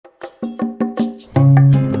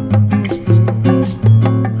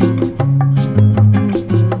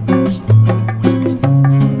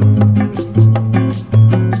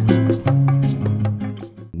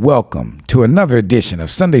welcome to another edition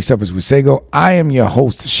of Sunday Suppers with Sago. I am your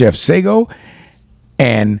host, Chef Sago,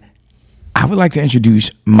 and I would like to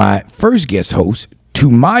introduce my first guest host.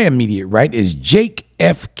 To my immediate right is Jake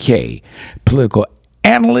F.K., political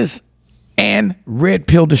analyst and red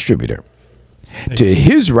pill distributor. To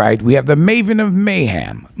his right, we have the maven of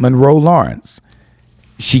mayhem, Monroe Lawrence.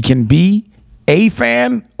 She can be a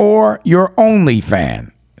fan or your only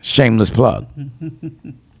fan. Shameless plug.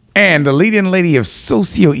 And the leading lady of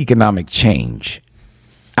socioeconomic change.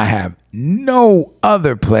 I have no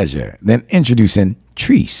other pleasure than introducing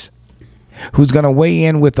Treese, who's going to weigh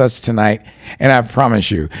in with us tonight. And I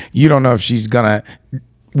promise you, you don't know if she's going to,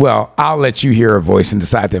 well, I'll let you hear her voice and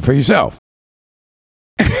decide that for yourself.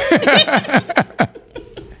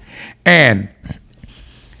 And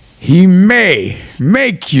he may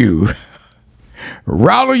make you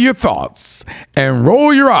rattle your thoughts and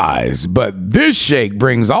roll your eyes, but this shake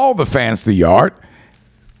brings all the fans to the yard.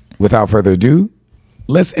 Without further ado,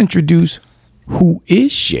 let's introduce who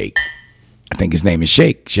is Shake. I think his name is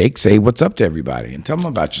Shake. Shake, say what's up to everybody and tell them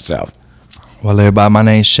about yourself. Well, everybody, my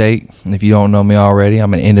name's Shake. If you don't know me already,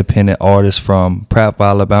 I'm an independent artist from Prattville,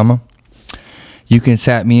 Alabama. You can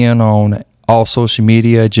tap me in on all social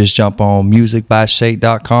media. Just jump on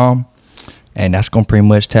musicbyshake.com, and that's going to pretty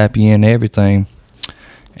much tap you in everything.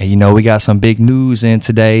 And, you know, we got some big news in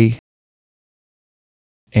today.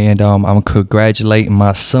 And I'm congratulating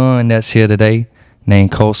my son that's here today,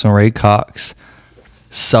 named Colson Ray Cox.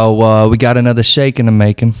 So we got another Shake in the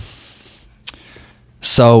making.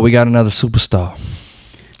 So we got another superstar.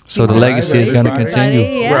 So the legacy is going to continue.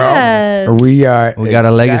 Yes. Well, we got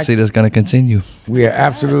a legacy that's going to continue. We are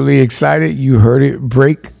absolutely excited. You heard it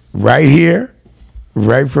break right here,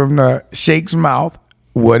 right from the Shake's mouth,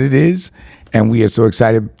 what it is. And we are so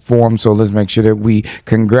excited for him. So let's make sure that we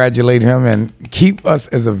congratulate him and keep us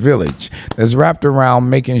as a village that's wrapped around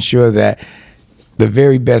making sure that the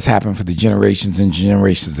very best happen for the generations and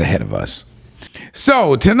generations ahead of us.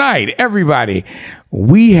 So tonight, everybody,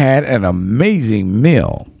 we had an amazing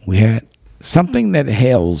meal. We had something that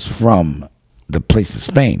hails from the place of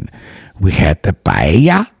Spain. We had the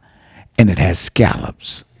paella, and it has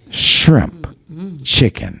scallops, shrimp,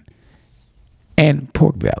 chicken, and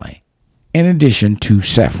pork belly, in addition to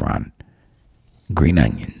saffron, green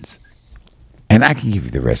onions. And I can give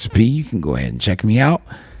you the recipe. You can go ahead and check me out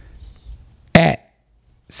at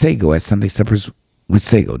Sago at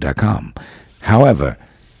SundaySuppersWithSago.com. However,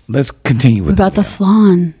 let's continue with about the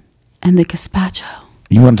flan and the gazpacho.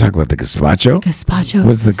 You want to talk about the gazpacho? The gazpacho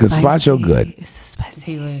was the gazpacho good? It was so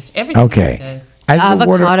spicy. Everything Okay.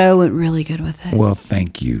 Avocado went really good with it. Well,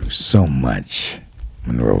 thank you so much,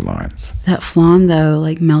 Monroe Lawrence. That flan though,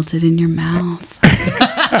 like melted in your mouth.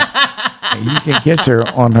 And you can catch her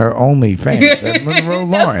on her OnlyFans at Monroe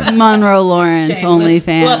Lawrence. Monroe Lawrence Shameless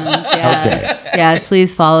OnlyFans. Yes. Yes,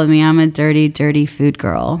 please follow me. I'm a dirty, dirty food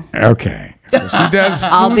girl. Okay. So she does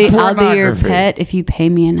I'll be your pornography, pet if you pay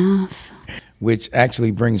me enough. which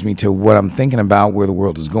actually brings me to what I'm thinking about where the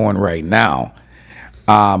world is going right now.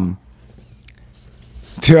 To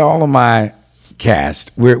all of my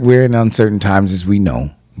cast, we're in uncertain times, as we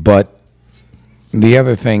know, but the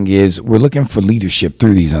other thing is we're looking for leadership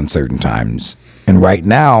through these uncertain times. And right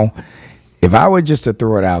now, if I were just to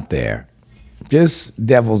throw it out there, just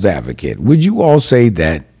devil's advocate, would you all say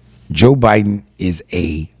that Joe Biden is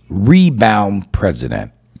a rebound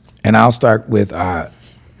president? And I'll start with our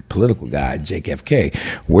political guy, Jake F.K.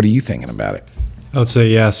 What are you thinking about it? I would say,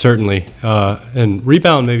 yeah, certainly. And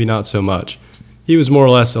rebound, maybe not so much. He was more or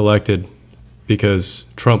less elected because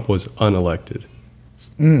Trump was unelected.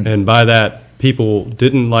 And by that, people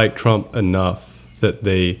didn't like Trump enough that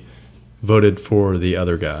they voted for the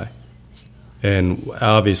other guy. And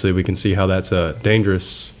obviously, we can see how that's a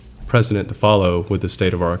dangerous precedent to follow with the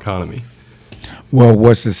state of our economy. Well,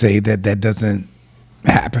 what's to say that that doesn't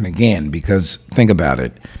happen again? Because think about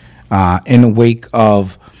it. In the wake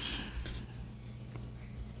of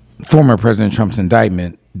former President Trump's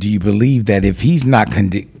indictment, do you believe that if he's not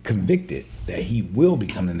convicted, that he will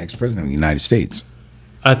become the next president of the United States?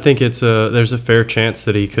 I think there's a fair chance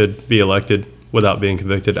that he could be elected without being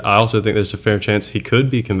convicted. I also think there's a fair chance he could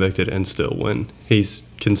be convicted and still win. He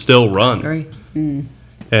can still run.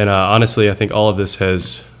 And honestly, I think all of this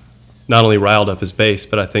has not only riled up his base,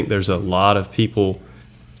 but I think there's a lot of people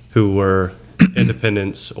who were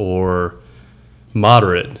independents or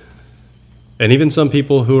moderate, and even some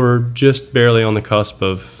people who are just barely on the cusp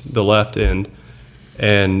of the left end,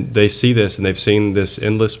 and they see this and they've seen this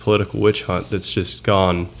endless political witch hunt that's just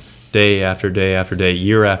gone day after day after day,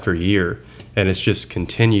 year after year, and it's just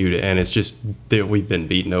continued, and it's just we've been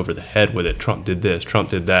beaten over the head with it. Trump did this, Trump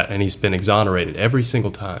did that, and he's been exonerated every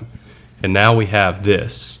single time. And now we have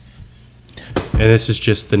this, and this is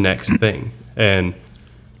just the next thing, and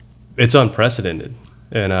it's unprecedented.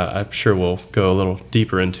 And I'm sure we'll go a little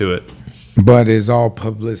deeper into it. But is all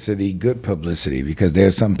publicity good publicity? Because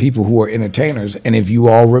there's some people who are entertainers, and if you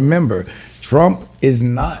all remember, Trump is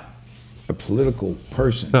not a political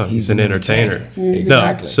person. No, he's an entertainer.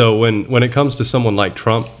 Exactly. No, so when it comes to someone like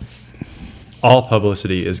Trump, all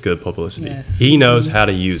publicity is good publicity. Yes. He knows how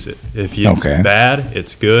to use it. If it's bad,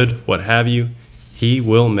 it's good, what have you, he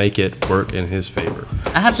will make it work in his favor.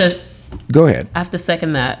 I have to Go ahead. I have to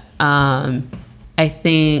second that. I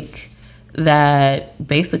think that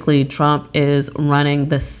basically Trump is running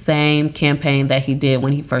the same campaign that he did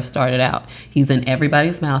when he first started out. He's in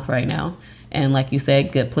everybody's mouth right now. And like you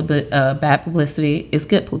said, bad publicity is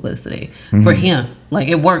good publicity for him. Like,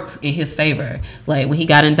 it works in his favor. Like, when he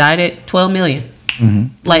got indicted, 12 million,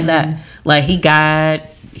 like that. Like, he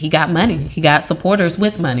got money. He got supporters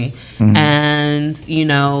with money. And, you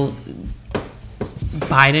know,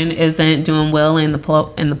 Biden isn't doing well in the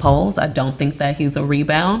polls. I don't think that he's a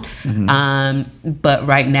rebound. But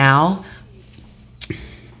right now,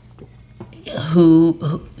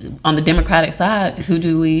 who on the Democratic side, who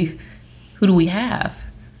do we have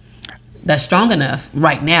that's strong enough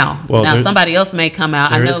right now? Well, now somebody else may come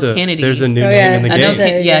out. I know Kennedy. There's a new name in the I know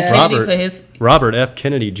game. Kennedy put his. Robert F.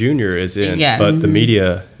 Kennedy Jr. is in, but the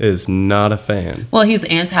media is not a fan. Well, he's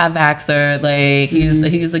anti-vaxxer. Like,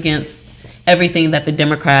 he's against everything that the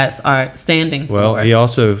Democrats are standing for. Well, he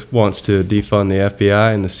also wants to defund the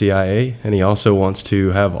FBI and the CIA, and he also wants to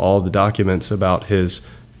have all the documents about his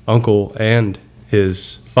uncle and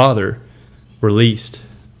his father released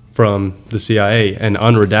from the CIA, and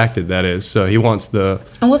unredacted, that is. So he wants the...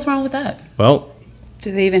 And what's wrong with that? Well...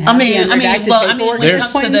 Do they even have the unredacted paperwork when it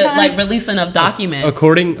comes to the releasing of documents.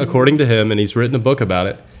 According to him, and he's written a book about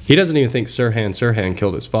it, he doesn't even think Sirhan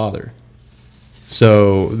killed his father.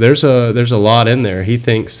 So there's a lot in there. He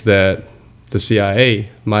thinks that the CIA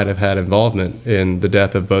might have had involvement in the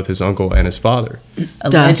death of both his uncle and his father.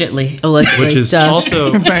 Allegedly. Which is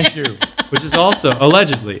also... Thank you. Which is also...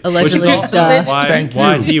 Allegedly. Which is also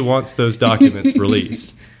why he wants those documents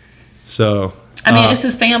released. So... I mean, it's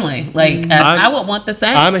his family. Like, I would want the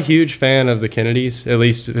same. I'm a huge fan of the Kennedys, at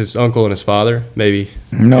least his uncle and his father. Maybe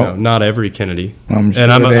not every Kennedy. I'm sure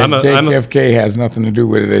JFK has nothing to do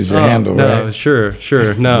with it as your handle, no, right?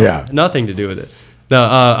 Sure. No, nothing to do with it. No,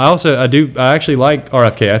 I actually like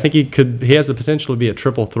RFK. I think he has the potential to be a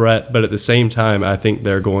triple threat, but at the same time, I think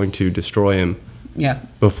they're going to destroy him. Yeah.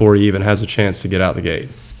 Before he even has a chance to get out the gate.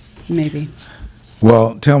 Maybe.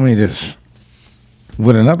 Well, tell me this.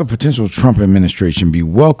 Would another potential Trump administration be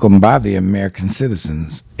welcomed by the American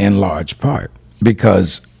citizens in large part?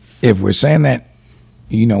 Because if we're saying that,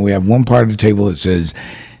 you know, we have one part of the table that says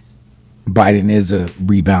Biden is a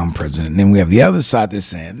rebound president, and then we have the other side that's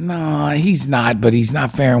saying, no, he's not, but he's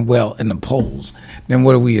not faring well in the polls. Then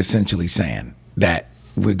what are we essentially saying? That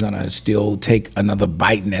we're going to still take another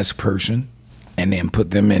Biden-esque person and then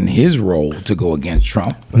put them in his role to go against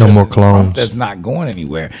Trump. No more clones. That's not going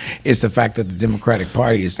anywhere. It's the fact that the Democratic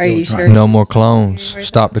Party is still trying. Sure? No more clones.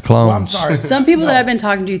 Stop the clones. Well, I'm sorry. Some people that I've been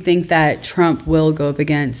talking to think that Trump will go up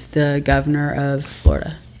against the governor of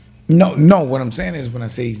Florida. No. What I'm saying is, when I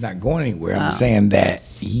say he's not going anywhere, I'm saying that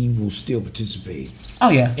he will still participate. Oh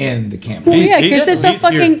yeah. In the campaign. Well, yeah, because it's a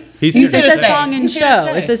fucking. It's a say. song and show.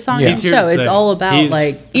 It's a song and He's here show. to It's say. all about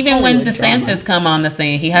like. Even when Hollywood DeSantis drama. come on the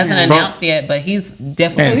scene, he hasn't announced yet, but he's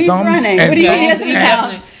definitely. And He's some- running. and What do you some- mean he doesn't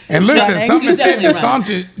announce? And He's listen, running. some He's said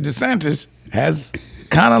definitely DeSantis has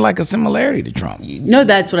kind of like a similarity to Trump. No,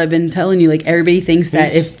 that's what I've been telling you. Like, everybody thinks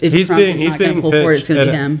that if Trump is not going to pull forward, it's going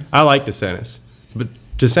to be him. I like DeSantis, but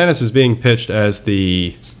DeSantis is being pitched as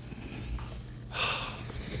the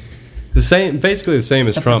same, basically the same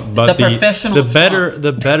as Trump, but the professional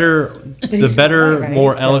the better, right,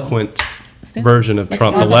 more so- eloquent version of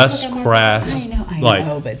Trump, the less crass, I like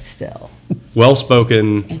know, but still,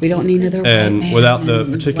 well-spoken, we don't need another. white and man without the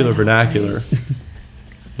in particular White House. vernacular.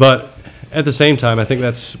 But at the same time, I think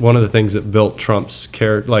that's one of the things that built Trump's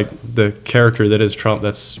character, like the character that is Trump.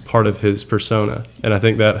 That's part of his persona, and I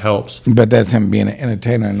think that helps. But that's him being an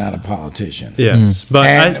entertainer and not a politician. Yes, but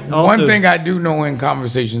And one thing I do know in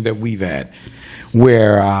conversations that we've had,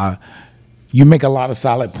 where you make a lot of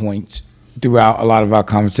solid points throughout a lot of our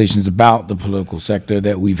conversations about the political sector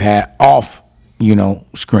that we've had off,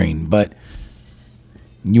 screen, but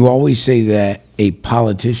you always say that a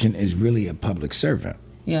politician is really a public servant.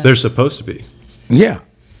 Yeah. they're supposed to be. Yeah,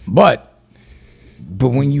 but But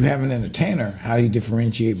when you have an entertainer, how do you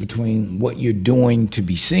differentiate between what you're doing to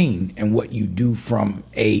be seen and what you do from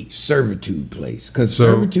a servitude place? Because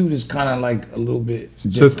servitude is kind of like a little bit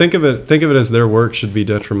different. So think of it as their work should be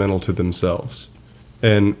detrimental to themselves.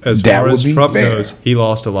 And as far as Trump goes, he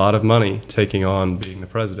lost a lot of money taking on being the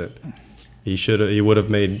president. He would have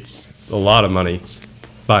made a lot of money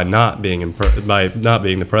by not being the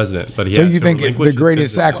president. But so you think the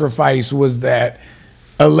greatest sacrifice was that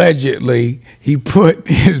allegedly he put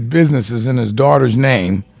his businesses in his daughter's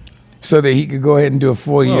name so that he could go ahead and do a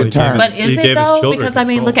 4-year term? But is it though? Because I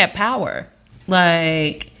mean, look at power.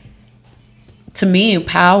 Like, to me,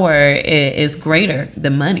 power is greater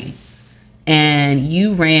than money. And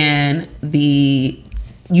you ran the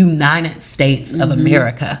United States of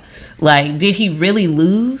America. Like, did he really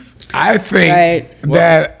lose? I think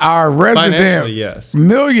that our resident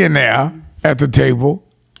millionaire at the table,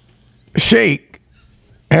 Sheikh,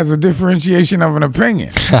 has a differentiation of an opinion.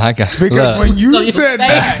 Because when you said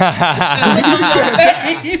that,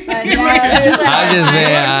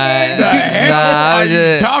 I was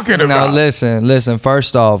just talking about. No, listen.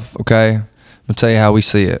 First off, okay, I'm gonna tell you how we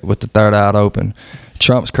see it with the third eye open.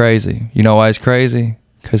 Trump's crazy. You know why he's crazy?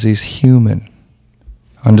 Because he's human.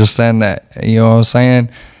 Understand that. You know what I'm saying?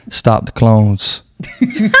 Stop the clones.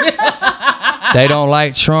 They don't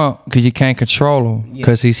like Trump because you can't control him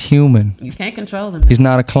because he's human. You can't control him. He's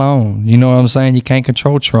not a clone. You know what I'm saying? You can't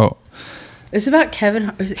control Trump. It's about Kevin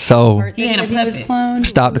Hart. He ain't a puppet. Cloned?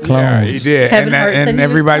 Stop the clones. Yeah, he did. Kevin Hart said and he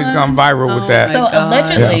everybody's was gone viral with that. So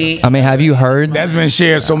allegedly, I mean, have you heard? That's been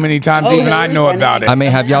shared so many times, even I know about it. I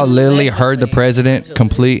mean, have y'all literally heard the president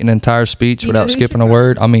complete an entire speech without skipping a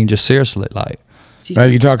word? I mean, just seriously, like. Are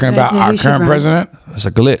you talking about our current president? There's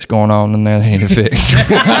a glitch going on in there that ain't fixed. Who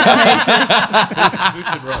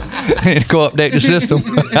should run? Need to go update the system.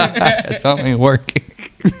 Something ain't working.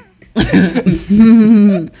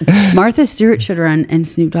 Martha Stewart should run, and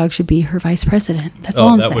Snoop Dogg should be her vice president. That's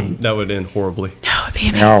all I'm saying. That would end horribly. No, it'd be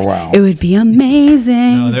amazing. Oh, wow. It would be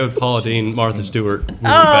amazing. No, they would Paula Deen, Martha Stewart. Really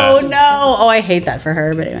Oh fast. no! Oh, I hate that for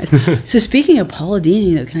her. But anyways, so speaking of Paula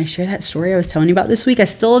Deen, though, can I share that story I was telling you about this week? I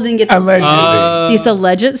still didn't get this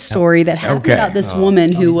alleged story that happened about this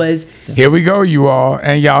woman who was. Here we go, you all,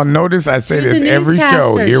 and y'all notice I say this every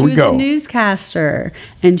show. Here we go. She was a newscaster,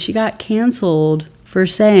 and she got canceled for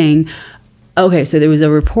saying. Okay, so there was a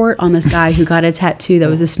report on this guy who got a tattoo that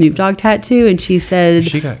was a Snoop Dogg tattoo, and she said,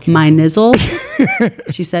 my nizzle.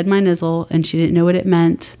 She said, my nizzle, and she didn't know what it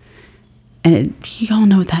meant. And you all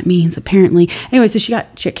know what that means, apparently. Anyway, so she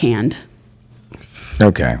got canned.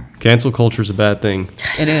 Okay. Cancel culture is a bad thing.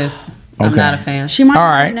 it is. I'm not a fan. She might All not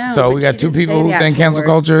right. know, So but we she got two didn't people say who the think actual cancel word.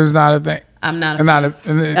 culture is not a thing. I'm not a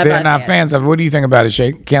fan. They're not fans of it. What do you think about it,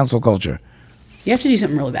 Sheikh? Cancel culture. You have to do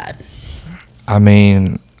something really bad. I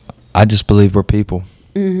mean, I just believe we're people.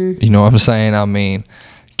 You know what I'm saying? I mean,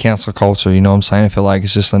 cancel culture, you know what I'm saying? I feel like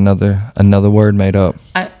it's just another word made up.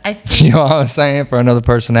 I think, You know what I'm saying? For another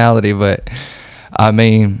personality. But, I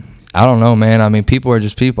mean, I don't know, man. I mean, people are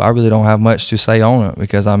just people. I really don't have much to say on it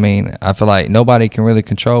because, I mean, I feel like nobody can really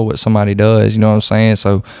control what somebody does. You know what I'm saying?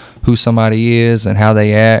 So who somebody is and how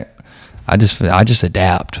they act, I just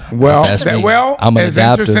adapt. Well, I'm an it's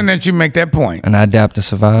adapter, interesting that you make that point, and I adapt to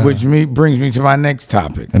survive, which brings me to my next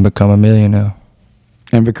topic. and become a millionaire.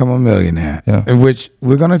 And become a millionaire. Yeah. In which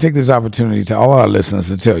we're going to take this opportunity to all our listeners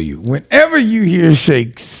to tell you, whenever you hear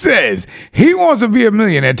Sheikh says he wants to be a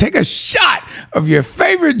millionaire, take a shot of your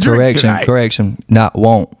favorite drink tonight. Correction. Not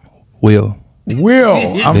won't. Will.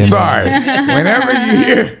 I'm sorry. Whenever you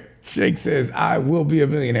hear Sheikh says, I will be a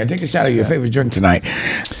millionaire, take a shot of your favorite drink tonight.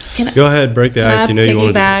 Go ahead, break the ice. You know you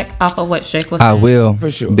want to. piggyback off of what Sheikh was I saying? will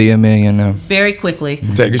For sure. be a millionaire. Very quickly.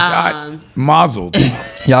 Take a shot. Mazel.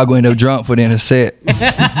 Y'all going to end up drunk for the end of set.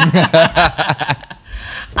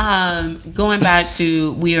 Going back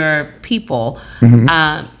to we are people, Mm-hmm.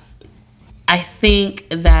 I think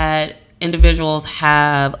that individuals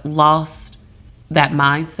have lost that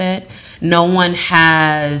mindset. No one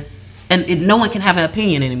has, and no one can have an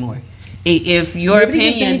opinion anymore. If your Nobody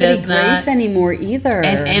gives opinion anybody does grace not, anymore either.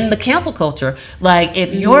 and the cancel culture, like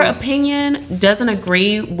if your opinion doesn't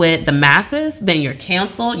agree with the masses, then you're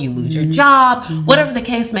canceled. You lose your job, whatever the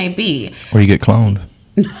case may be. Or you get cloned.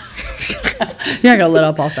 You're not gonna let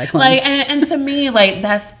up off that claim. Like, and to me, like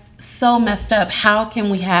that's so messed up. How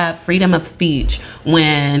can we have freedom of speech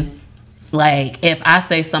when, like, if I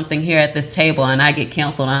say something here at this table and I get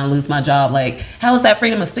canceled and I lose my job, like, how is that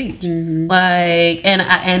freedom of speech? Like, and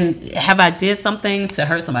have I did something to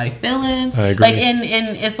hurt somebody's feelings? I agree. Like, and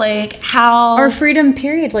it's like how Or freedom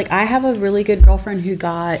period. Like I have a really good girlfriend who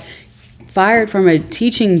got fired from a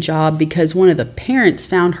teaching job because one of the parents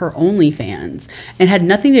found her OnlyFans and had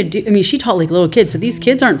nothing to do. I mean, she taught like little kids, so these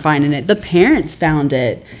kids aren't finding it. The parents found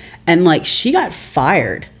it, and like she got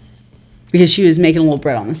fired because she was making a little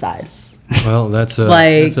bread on the side. Well, that's a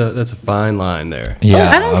Like- that's a fine line there. Yeah,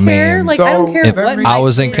 I don't care. mean, Like so I don't care if what I my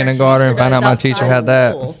was in teacher kindergarten and found out my does teacher outside had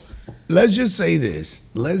that. school. Let's just say this.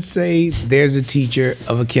 Let's say there's a teacher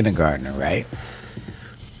of a kindergartner, right?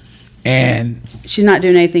 And She's not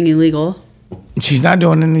doing anything illegal. she's not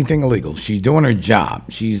doing anything illegal. She's doing her job.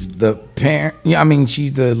 She's the parent. Yeah, I mean,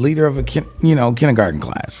 she's the leader of a kindergarten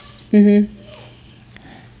class. Mm-hmm.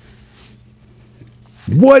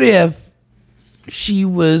 What if she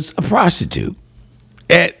was a prostitute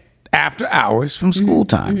at after hours from school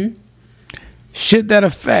time? Mm-hmm. Should that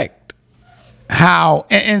affect how?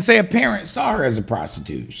 And say a parent saw her as a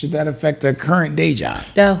prostitute. Should that affect her current day job?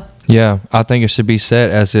 No. Yeah, I think it should be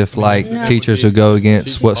set as if like teachers would go against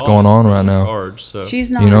She's what's going on right now. Charged, so.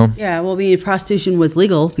 She's not. You know? Yeah. Well, being prostitution was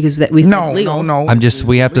legal because we said No, legal. no.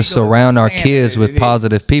 We have to Legal surround our saying kids that with it is.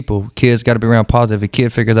 positive people. Kids got to be around positive. If a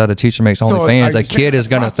kid figures out a teacher makes are OnlyFans, you a kid saying is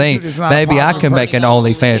going to think, prostitute is not maybe I positive? can make an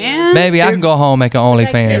OnlyFans. Yeah. Maybe I can go home and make an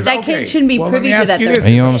OnlyFans. That kid shouldn't be Well, privy let me to that, ask you though. this.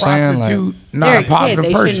 You know what I'm Is a saying? Like- prostitute They're not a a kid, positive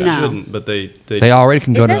they person. shouldn't know. Shouldn't, but They already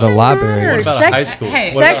can go to the doesn't library. matter. What about Sex- high school?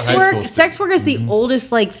 hey, What about Sex high work. school Sex work is the Mm-hmm.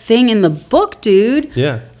 oldest like thing in the book, dude.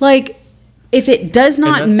 Yeah. Like, if it does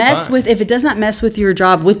not that's mess fine. with, if it does not mess with your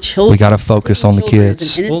job with children, We gotta focus on the children is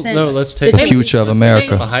kids. an Well, innocent no, let's take The situation. future of let's America.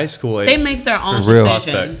 take a high school age. They make their own For real.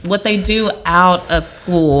 decisions. What they do out of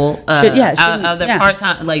school, out shouldn't- of their yeah.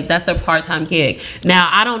 part-time, like that's their part-time gig. Now,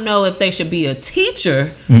 I don't know if they should be a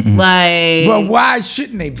teacher, like, Well, why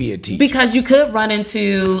shouldn't they be a teacher? because you could run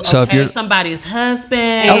into So if you're- somebody's husband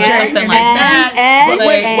And, or something like that. and, But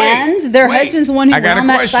wait, and their wait. husband's the one who I got went a on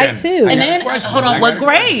that question. site too. I And got a then, question. hold I on, got what a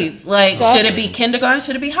question. grades? Like, should it be kindergarten?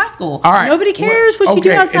 Should it be high school? All right. Nobody cares what you do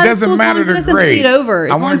okay, outside it of school doesn't as long matter as it the doesn't grade. bleed over. As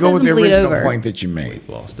I long want as to it go with the doesn't bleed original over. point that you made.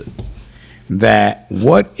 Lost it. That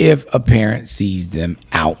what if a parent sees them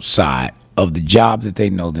outside of the job that they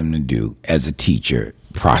know them to do as a teacher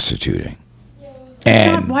prostituting? God,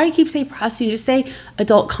 And why do you keep saying prostitute? Just say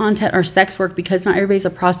adult content or sex work because not everybody's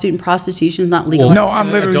a prostitute and prostitution is not legal. no,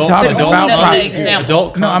 I'm literally Adult- talking adult- about adult- prostitution. example. No,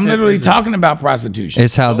 I'm content literally is- talking about prostitution.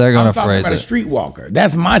 It's how they're gonna I'm talking phrase about a it. streetwalker.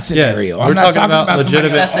 That's my scenario. we're I'm not talking talking about about somebody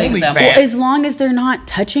legitimate- that's That's the only example. fat. As long as they're not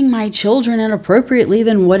touching my children inappropriately,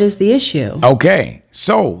 then what is the issue? Okay,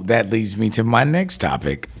 so that leads me to my next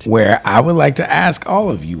topic, where I would like to ask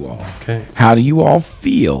all of you all, Okay. how do you all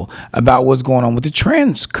feel about what's going on with the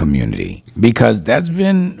trans community? Because that's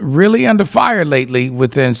been really under fire lately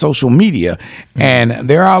within social media, and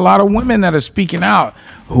there are a lot of women that are speaking out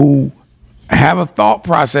who have a thought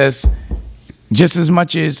process just as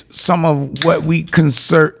much as some of what we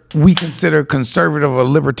consider conservative or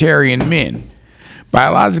libertarian men.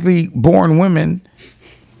 Biologically born women,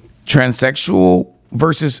 transsexual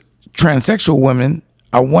versus transsexual women,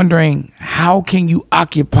 are wondering, how can you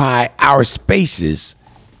occupy our spaces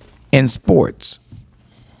in sports?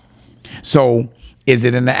 So is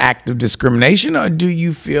it an act of discrimination, or do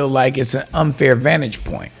you feel like it's an unfair vantage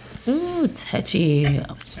point? Ooh, touchy.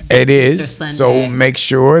 It is. Sunday. So make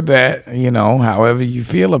sure that, however you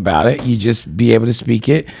feel about it, you just be able to speak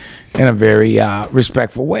it in a very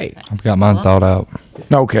respectful way. I've got mine thought out.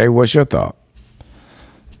 Okay, what's your thought?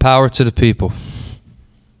 Power to the people.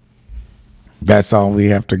 That's all we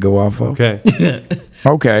have to go off of? Okay.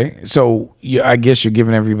 Okay, so I guess you're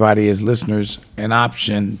giving everybody as listeners an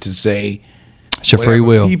option to say It's your free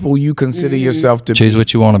whatever will. people you consider yourself to Choose be.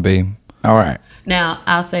 what you want to be. All right. Now,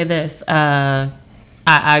 I'll say this. I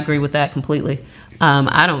agree with that completely.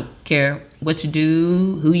 I don't care what you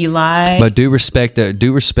do, who you like. But do respect the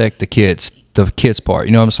kids part.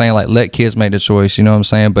 You know what I'm saying? Like, let kids make the choice. You know what I'm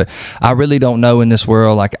saying? But I really don't know in this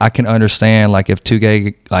world. Like, I can understand, like, if two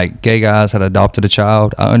gay guys had adopted a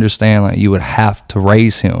child, I understand, like, you would have to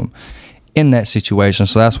raise him in that situation.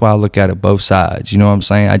 So that's why I look at it both sides. You know what I'm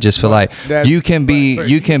saying? I just feel like you can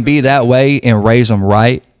be that way and raise them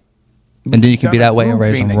right, and then you can be that way and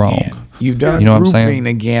raise them wrong. You've done You know a what I'm saying? grouping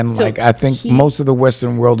again, So like I think most of the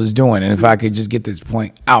Western world is doing. And if I could just get this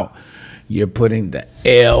point out, you're putting the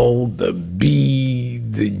L, the B,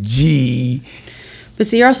 the G, But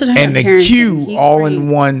so you're also talking and about the parenting. Q He's all right.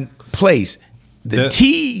 in one place. The The-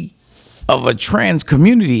 T of a trans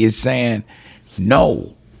community is saying,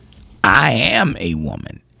 no, I am a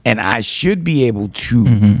woman, and I should be able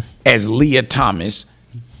to, as Leah Thomas,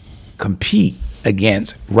 compete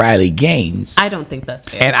against Riley Gaines. I don't think that's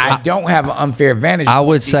fair. And I don't have an unfair advantage. I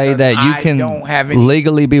would say that you I can don't have any,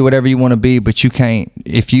 legally be whatever you want to be, but you can't.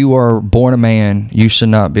 If you are born a man, you should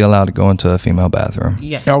not be allowed to go into a female bathroom.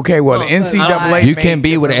 Yeah. Okay, well, the NCAA. You can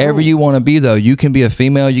be whatever you want to be, though. You can be a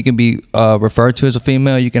female. You can be referred to as a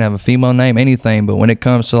female. You can have a female name, anything. But when it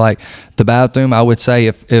comes to like the bathroom, I would say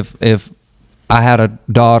if I had a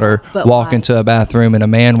daughter walk into a bathroom and a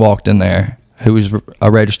man walked in there who was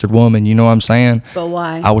a registered woman, you know what I'm saying? But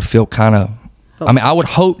why? I would feel kind of. I mean, I would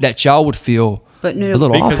hope that y'all would feel a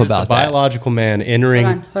little off Because about it's a biological man entering.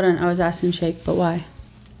 Hold on. I was asking Shake, but why?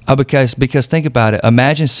 Because think about it.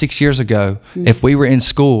 Imagine 6 years ago if we were in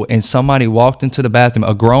school and somebody walked into the bathroom,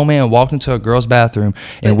 a grown man walked into a girl's bathroom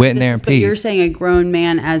and went in there and But you're peed. saying a grown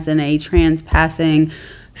man as in a trans passing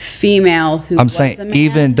female who I'm was a saying man?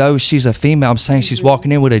 even though she's a female, I'm saying she's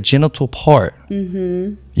walking in with a genital part.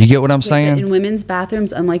 Mm-hmm. You get what I'm But saying? in women's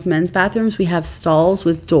bathrooms, unlike men's bathrooms, we have stalls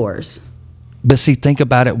with doors. But see, think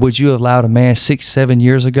about it. Would you have allowed a man 6-7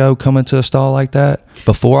 years ago come into a stall like that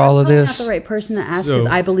before all of I'm this? not the right person to ask So-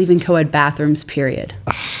 because I believe in co-ed bathrooms, period.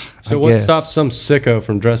 So I what guess. stops some sicko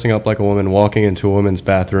from dressing up like a woman, walking into a woman's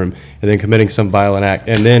bathroom, and then committing some violent act?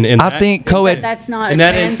 And then I think co-ed. That's not a in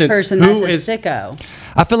that trans instance, person, who that's is- a sicko.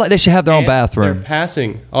 I feel like they should have their own and bathroom. They're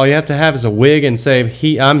passing. All you have to have is a wig and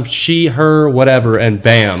say I'm she, her, whatever, and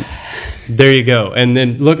bam, there you go. And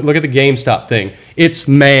then look at the GameStop thing. It's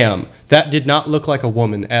ma'am. That did not look like a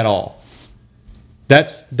woman at all.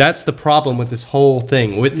 That's the problem with this whole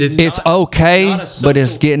thing. It's not- okay, not a but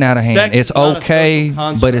it's social- getting out of hand. sex It's is not a okay, social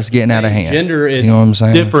construct. but it's getting out of hand. Gender is You know what I'm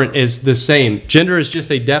saying? different, is the same. Gender is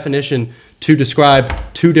just a definition to describe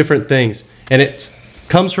two different things, and it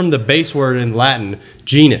comes from the base word in Latin,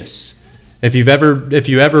 genus. If you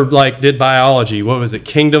ever like did biology, what was it?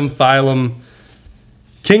 Kingdom, phylum,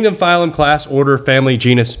 class, order, family,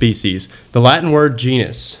 genus, species. The Latin word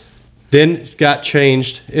genus then got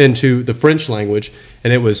changed into the French language,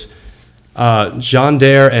 and it was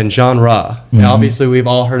genre and genre. Mm-hmm. Now, obviously, we've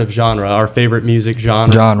all heard of genre, our favorite music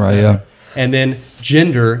genre. Genre, yeah. And then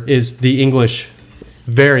gender is the English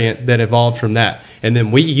variant that evolved from that. And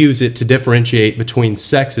then we use it to differentiate between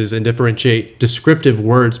sexes and differentiate descriptive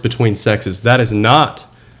words between sexes. That is not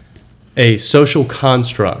a social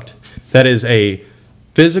construct. That is a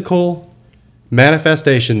physical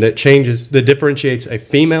manifestation that differentiates a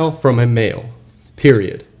female from a male.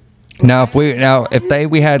 Period. Now, if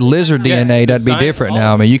we had lizard Yes, DNA, that'd be science different. follows.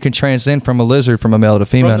 Now, I mean, you can transcend from a lizard from a male to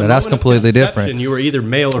female. From the Now, that's moment of completely conception, different. You were either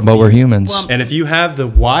male or But female. we're humans. Well, And if you have the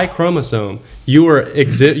Y chromosome, you were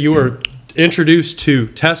introduced to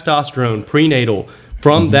testosterone prenatal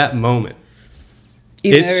from Mm-hmm. that moment.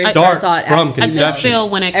 Even It though everybody starts out from as I females. just feel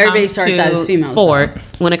when it Everybody comes starts out as to females,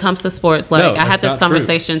 sports, like No, I had that's this not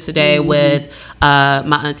conversation today with my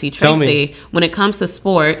auntie Tell me. Tracy. When it comes to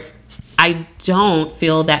sports, I don't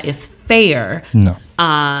feel that it's fair No.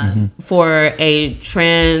 for a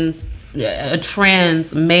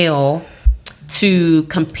trans male to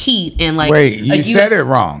compete in like Wait, a you youth- said it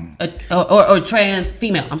wrong. or trans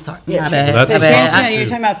female. I'm sorry, my bad. Well, that's My a bad. sponsor. No, you're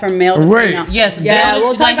talking about from male to Wait. female. Yes, Yeah, male-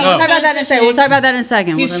 we'll talk like about that in a second. We'll talk about that in a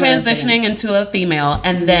second. He's We'll talk about that in a second. transitioning into a female,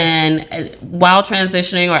 and then while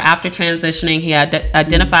transitioning or after transitioning, he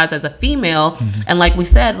identifies as a female. And like we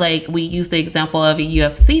said, like we use the example of a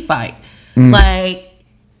UFC fight. Like,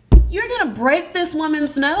 you're gonna break this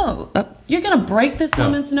woman's nose. You're gonna break this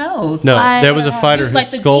woman's nose. No, Like, there was a fighter whose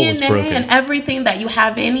like the skull DNA was broken. and everything that you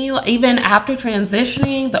have in you, even after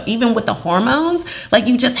transitioning, even with the hormones, like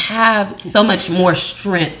you just have so much more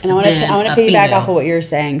strength. And I want than to a piggyback female. off of what you're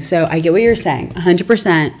saying. So I get what you're saying,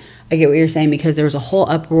 100%. I get what you're saying because there was a whole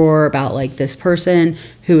uproar about like this person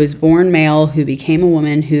who was born male, who became a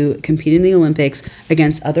woman, who competed in the Olympics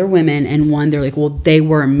against other women and won. They're like, well, they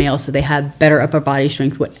were male, so they have better upper body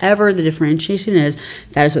strength. Whatever the differentiation is,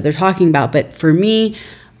 that is what they're talking about. But for me,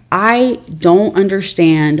 I don't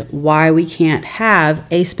understand why we can't have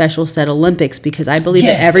a special set Olympics because I believe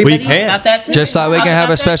that everybody We can. About that too. Just like we can have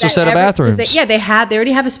a special set of They, bathrooms. yeah, they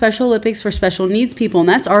already have a special Olympics for special needs people, and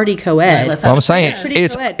that's already co-ed. let's Well, I'm saying Pretty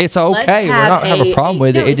it's co-ed. it's Let's okay. We don't have a problem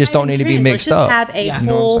with it. no, It it's just not don't need to even be trans. mixed Let's up. just have a Yeah.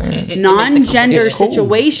 whole It non-gender It's cool.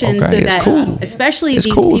 situation Okay, so it's that, cool. especially It's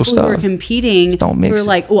these cool people who are stuff. competing, Don't mix who are it.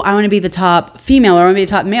 like, "Oh, I want to be the top female or I want to be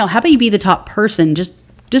the top male." How about you be the top person? Just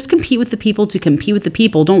Just compete with the people to compete with the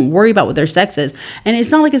people. Don't worry about what their sex is. And it's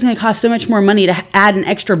not like it's going to cost so much more money to add an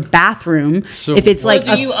extra bathroom if it's like.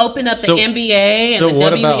 Do you open up the NBA and the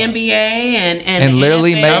WNBA and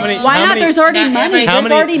literally NFL? make? Why not? There's already money. How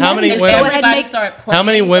many women? How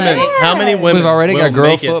many women? How many women? We've already got girl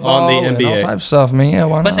make it football on the and all NBA? type of stuff, man. Yeah,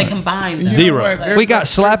 why But not? they combine them. Zero. We got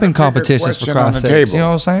slapping competitions for Christ's sake. You know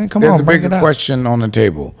what I'm saying? Come There's on, a break bigger it up. question on the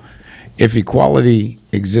table. If equality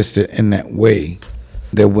existed in that way,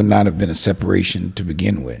 there would not have been a separation to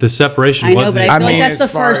begin with. The separation I know, wasn't. but I feel mean, like that's the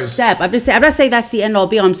as far first as- step. I'm not saying that's the end all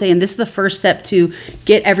be all. I'm saying this is the first step to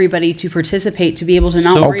get everybody to participate, to be able to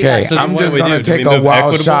not So- worry Okay, about. So then I'm what just do we going to do? Do we take a move wild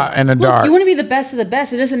equitable? shot in the Look, dark. you want to be the best of the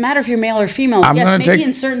best. It doesn't matter if you're male or female. I'm Yes, gonna maybe take-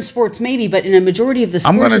 in certain sports, maybe, but in a majority of the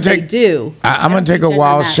I'm sports going to that take. they do. I'm going to take a gender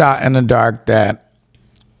wild matters. shot in the dark that,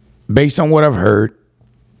 based on what I've heard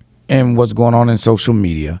and what's going on in social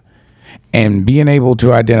media, and being able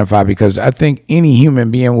to identify, because I think any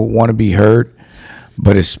human being would want to be heard,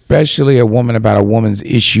 but especially a woman about a woman's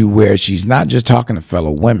issue where she's not just talking to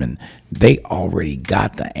fellow women. They already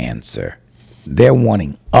got the answer. They're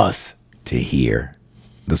wanting us to hear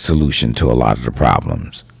the solution to a lot of the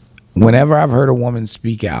problems. Whenever I've heard a woman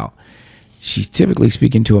speak out, she's typically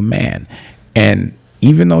speaking to a man. And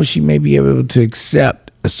even though she may be able to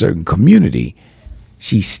accept a certain community,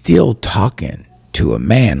 she's still talking to a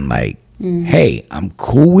man like, hey, I'm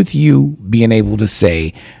cool with you being able to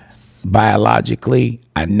say, biologically,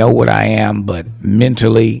 I know what I am, but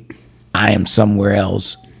mentally, I am somewhere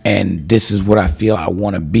else, and this is what I feel I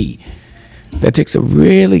want to be. That takes a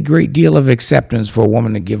really great deal of acceptance for a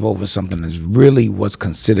woman to give over something that's really what's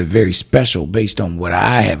considered very special based on what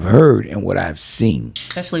I have heard and what I've seen.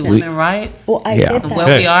 Especially women's rights. Well, I Yeah. get And that.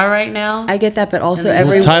 where we are right now. I get that, but also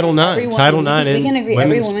every Title IX. everyone- Title we IX can in agree. Every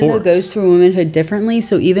women's woman though sports. goes through womanhood differently.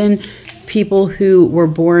 So even people who were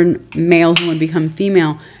born male who want to become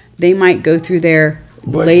female, they might go through their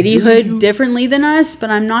But ladyhood do you- differently than us. But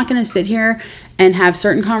I'm not going to sit here and have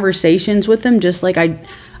certain conversations with them, just like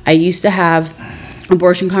I used to have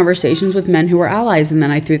abortion conversations with men who were allies, and then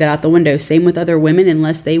I threw that out the window. Same with other women,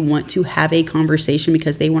 unless they want to have a conversation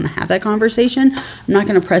because they want to have that conversation. I'm not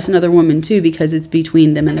going to press another woman too because it's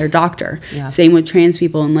between them and their doctor. Yeah. Same with trans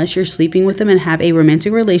people. Unless you're sleeping with them and have a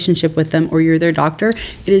romantic relationship with them or you're their doctor,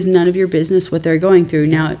 it is none of your business what they're going through.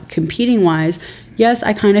 Now, competing wise, yes,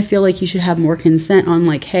 I kind of feel like you should have more consent on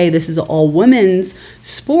like, hey, this is an all women's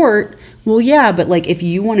sport. Well, yeah, but like if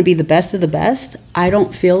you want to be the best of the best, I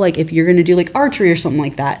don't feel like if you're going to do like archery or something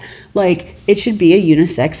like that, like it should be a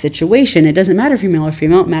unisex situation. It doesn't matter if you're male or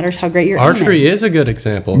female. It matters how great your aim Archery is a good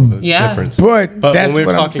example of a Yeah. difference. But that's when we're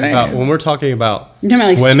what I'm talking saying. about we're talking about You're talking about,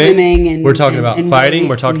 like, swimming, swimming and- we're talking about and fighting, we're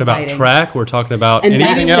weights talking and about fighting. track, we're talking about And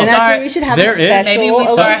anything that's, else. that's why we should have There a is- special Maybe we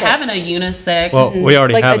start Olympics. having a unisex. Well, we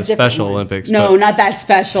already Like have a a different Special one. Olympics. No, but, not that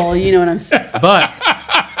special. You know what I'm saying? but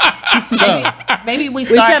maybe we We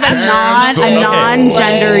should start have a having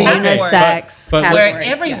non-gender Okay. unisex But- where category.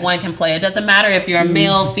 everyone can play. It doesn't matter if you're a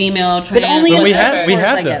male, female, trans. But only But in we certain have we sports,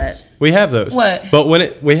 have I get those. it. We have those. What? But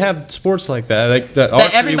when we have sports like that, like that, archery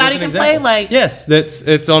was everybody an can example. play, like- yes,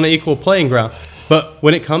 it's on an equal playing ground. But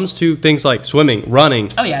when it comes to things like swimming, running,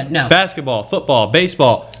 Oh, yeah, no. basketball, football,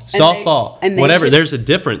 baseball, And they- softball, and they whatever, should- there's a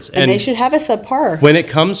difference. And they should have a subpar. when it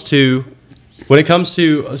comes to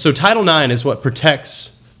so Title IX is what protects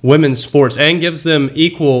women's sports and gives them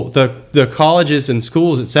equal the colleges and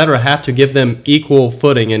schools, et cetera, have to give them equal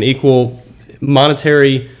footing and equal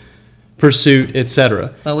monetary pursuit, et cetera.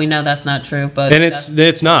 But we know that's not true. But And that's-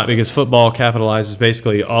 it's not, because football capitalizes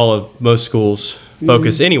basically all of most schools'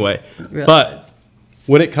 focus anyway. But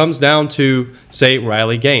when it comes down to, say,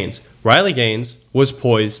 Riley Gaines was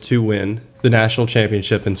poised to win the national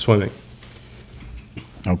championship in swimming.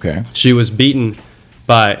 Okay. She was beaten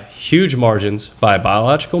by huge margins by a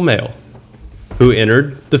biological male who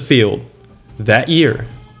entered the field that year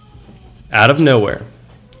out of nowhere,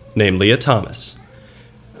 named Leah Thomas.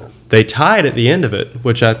 They tied at the end of it,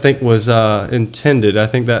 which I think was intended. I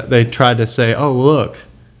think that they tried to say, "Oh, look,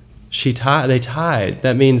 they tied.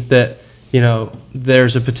 That means that,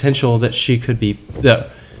 there's a potential that that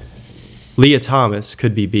Leah Thomas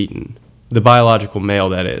could be beaten." The biological male,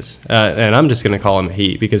 that is. And I'm just going to call him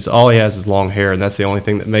he, because all he has is long hair, and that's the only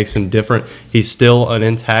thing that makes him different. He's still an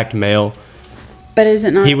intact male. But is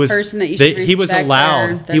it not He a was person that you should he was respect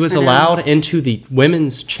allowed their he was pronouns? allowed into the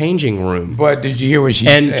women's changing room But did you hear what she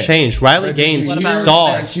and said? changed. Riley But did you Gaines hear about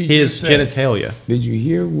saw what she his just said? genitalia. Did you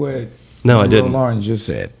hear what No, I Will didn't. Lauren just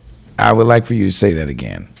said? I would like for you to say that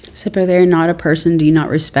again. So if they're not a person, do you not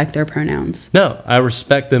respect their pronouns? No, I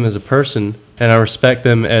respect them as a person, and I respect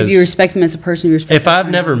them as. If you respect them as a person, you respect If their I've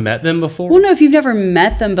never pronouns. met them before. Well, no, if you've never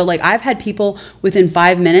met them, but like I've had people within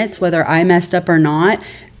 5 minutes, whether I messed up or not.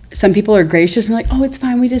 Some people are gracious and like, oh, it's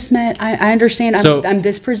fine. We just met. I understand. I'm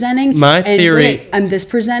this presenting. My theory. I'm this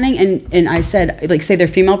presenting. And I said, like, say they're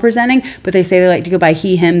female presenting, but they say they like to go by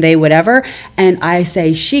he, him, they, whatever. And I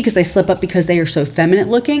say she because they slip up because they are so feminine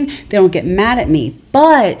looking. They don't get mad at me.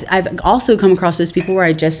 But I've also come across those people where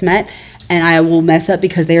I just met and I will mess up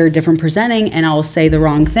because they are different presenting and I'll say the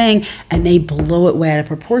wrong thing and they blow it way out of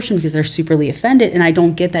proportion because they're superly offended. And I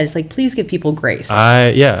don't get that. It's like, please give people grace.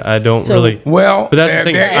 I don't really. Well, but that's the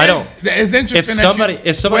thing. I don't. It's interesting.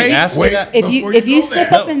 If somebody asks me that, if you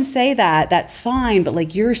slip up and say that, that's fine. But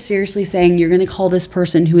like you're seriously saying you're going to call this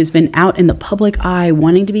person who has been out in the public eye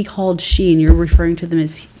wanting to be called she, and you're referring to them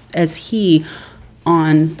as he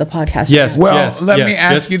on the podcast. Yes. Well, let me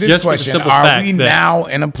ask you this just question: Are we now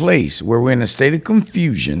in a place where we're in a state of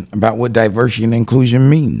confusion about what diversity and inclusion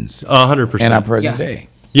means 100% in our present day?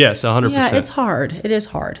 Yes, 100%. Yeah, it's hard. It is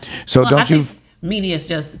hard. So Well, don't I you? think media's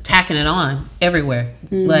just tacking it on everywhere.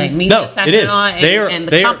 Like media's tacking it it is. on, and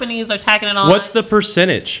the companies are tacking it on. What's the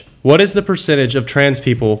percentage? What is the percentage of trans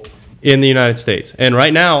people in the United States? And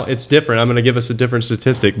right now, it's different. I'm going to give us a different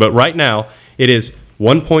statistic, but right now, it is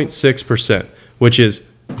 1.6%, which is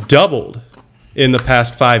doubled in the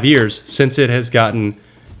past 5 years since it has gotten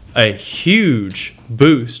a huge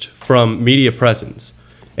boost from media presence.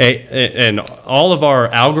 And all of our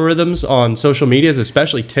algorithms on social medias,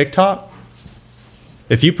 especially TikTok,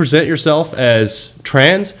 if you present yourself as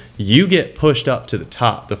trans, you get pushed up to the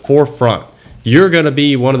top, the forefront. You're going to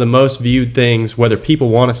be one of the most viewed things, whether people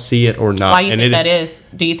want to see it or not. Why you think that is?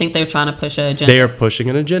 Do you think they're trying to push an agenda? They are pushing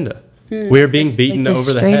an agenda. We are being beaten like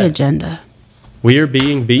over the straight head. agenda. We are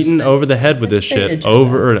being beaten over the head with this shit agenda.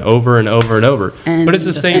 over and over and over and over. And but it's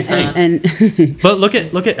the same thing. And But look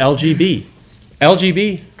at LGB.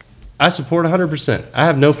 LGB, I support 100%. I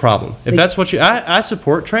have no problem. If that's what I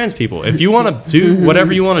support trans people. If you want to do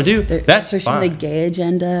whatever you want to do, that's pushing fine. the gay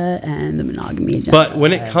agenda and the monogamy agenda. But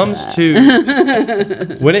when it comes to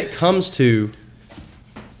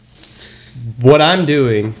what I'm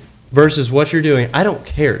doing versus what you're doing, I don't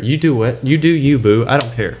care. You do what you do, you boo. I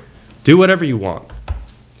don't care. Do whatever you want.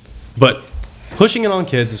 But pushing it on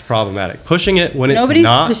kids is problematic. Pushing it when Nobody's it's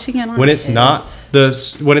not pushing it on when it's kids. not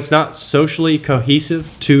when it's not socially cohesive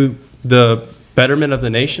to the betterment of the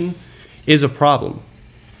nation is a problem.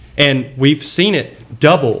 And we've seen it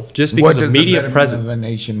double just because What of does media the betterment presence. of a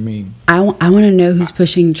nation mean? I want to know who's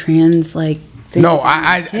pushing trans like things. No, on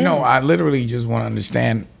I kids. literally just want to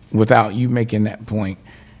understand without you making that point,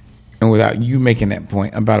 and without you making that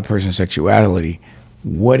point about a person's sexuality.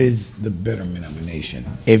 What is the betterment of a nation?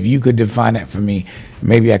 If you could define that for me,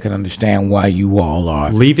 maybe I could understand why you all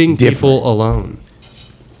are Leaving different. people alone.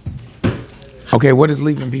 Okay, what does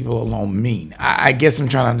leaving people alone mean? I guess I'm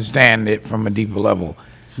trying to understand it from a deeper level.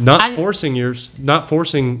 Not forcing your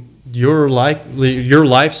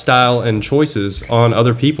lifestyle and choices on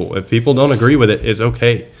other people. If people don't agree with it, it's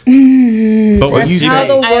okay. But what you how say,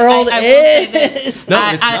 the world I will say this. No,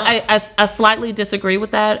 it's not. I slightly disagree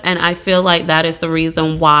with that, and I feel like that is the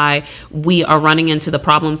reason why we are running into the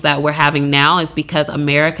problems that we're having now is because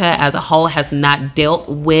America as a whole has not dealt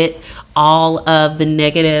with all of the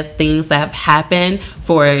negative things that have happened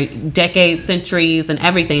for decades, centuries, and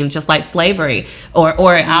everything, just like slavery.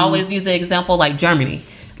 Or I always use the example like Germany.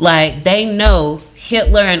 Like they know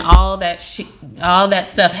Hitler and all that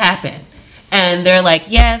stuff happened. And they're like,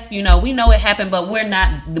 yes, we know it happened, but we're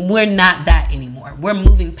not that anymore. We're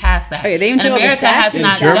moving past that. Okay, they even and took all the America has statues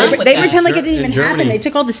not down. done with They that. pretend like it didn't even In Germany. happen. They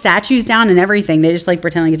took all the statues down and everything. They just like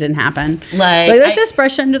pretend like it didn't happen. Like, let's just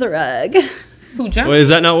brush under the rug. Who Germany? well, is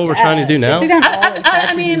that not what we're trying to do now? They took down all the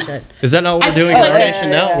statues mean, and shit. Is that not what I we're doing feel in our like- nation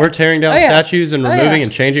now? We're tearing down yeah. statues and Oh, yeah. removing and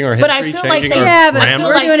changing our But history, I feel like changing they, our but grammar,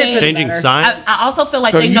 we're doing it for changing better. science. I also feel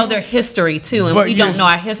like So they you- know their history too, and But we don't you're- know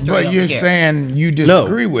our history. But over you're here. saying you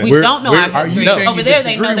disagree with We it. don't know are our you history. saying Over you there,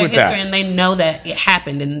 they know disagree their with history, that? and they know that it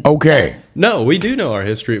happened. And Okay. us. No, we do know our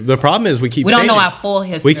history. The problem is we keep We don't know changing. our full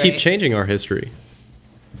history. We keep changing our history.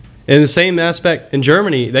 In the same aspect, in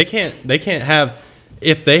Germany, they can't have,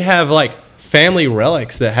 if they have like family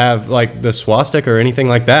relics that have like the swastika or anything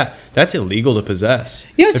like that, that's illegal to possess.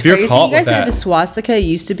 You know what's if you're crazy? caught You guys with know that, the swastika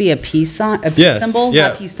used to be a peace sign, a peace yes, symbol, yeah.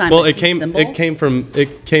 not a peace sign. Well, but a it peace came symbol.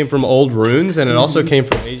 it came from old runes, and it also came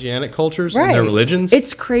from Asiatic cultures and their religions.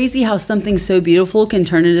 It's crazy how something so beautiful can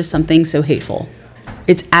turn into something so hateful.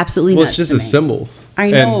 It's absolutely Well, nuts it's just to a me. symbol. I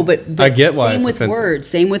know, but I get why same it's with offensive. words.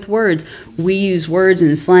 Same with words. We use words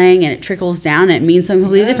in slang, and it trickles down, and it means something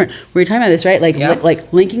completely different. We were talking about this, right? Like,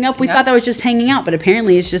 like linking up. We thought that was just hanging out, but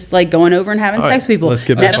apparently it's just like going over and having sex with people. let's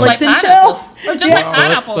get back Netflix on and pineapples. chill. Or just like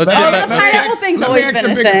pineapples. let's Oh, get the back- pineapple thing's let me always ask been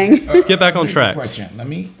a a bigger- thing. Let's get back on Bigger track. Question. Let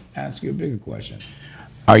me ask you a bigger question.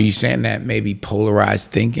 Are you saying that maybe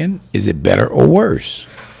polarized thinking, is it better or worse?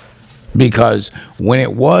 Because when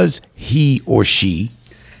it was he or she,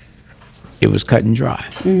 it was cut and dry.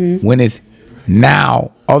 When it's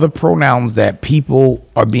now other pronouns that people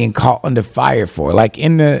are being caught under fire for, like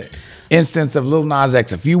in the instance of Lil Nas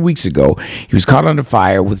X a few weeks ago, he was caught under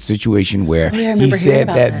fire with a situation where yeah, I he remember hearing said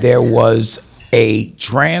about that that, there yeah. was a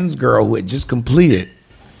trans girl who had just completed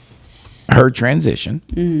her transition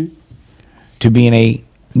to being a,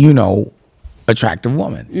 attractive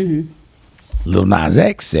woman. Lil Nas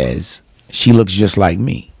X says she looks just like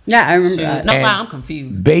me. Yeah, I remember that. No, And I'm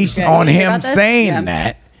confused. Based Yeah, on you hear him about this? saying Yeah.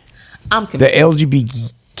 that, I'm the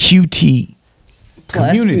confused. LGBTQT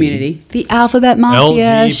Plus community. The Alphabet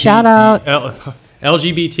Mafia. Shout out.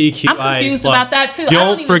 LGBTQI. I'm confused plus. about that too. I Don't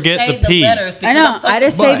don't even forget say the P. letters because I know. I'm so I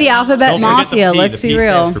just say But- the Alphabet Don't forget the Mafia. P. Let's The be P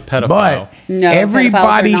real. stands for pedophile. But No, pedophiles are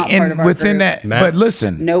everybody not part of our within group. that, Matt. but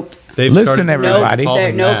listen, Nope. They've listen, started to everybody. call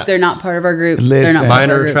them Nope, Mats. they're not part of our group. Listen. They're not part of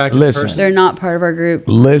Minor our group. attractive Listen. person. They're not part of our group.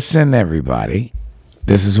 listen, everybody.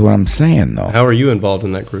 This is what I'm saying, though. How are you involved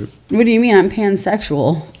in that group? What do you mean? I'm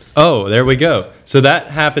pansexual. Oh, there we go. So that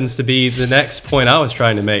happens to be the next point I was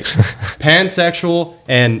trying to make. Pansexual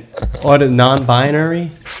and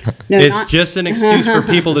non-binary No, is not, just an excuse for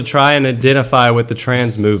people to try and identify with the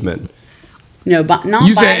trans movement. no, You said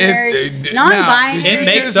non-binary. it- Non-binary. It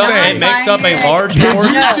makes just up. say- It makes up a non-binary. large you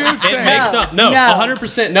portion. just It say- makes up. No, No.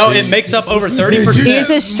 100%. No, it makes up over 30%. He's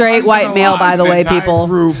a straight white male, by the way, people.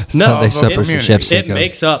 No, They it- suffer from Chef It Sago.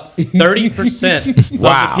 makes up 30%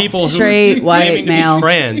 Wow. of the people who Straight are white claiming to male. be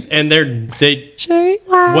trans, and they.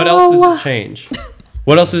 What else does it change?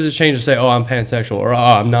 What else does it change to say, "Oh, I'm pansexual" or "Oh,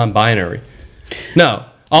 I'm non-binary"? No,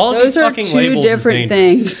 all of Those these are fucking two labels different mean-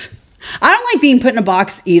 things. I don't like being put in a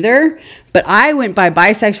box either, but I went by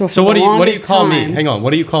bisexual for So what the do you longest call me? time. Hang on,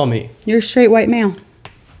 what do you call me? You're a straight white male.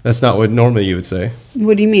 That's not what normally you would say.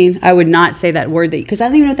 What do you mean? I would not say that word because I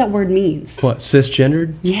don't even know what that word means. What,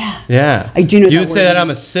 cisgendered? Yeah. Yeah. I do know You that would say word that I'm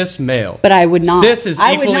a means. cis male. But I would not. Cis is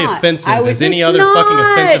I would equally not. offensive I would- as any it's other fucking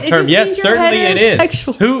not. offensive It term. just Yes, means you're certainly it is.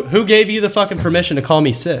 heterosexual. Who gave you the fucking permission to call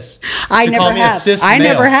me cis? I To never call me a have. cis I male.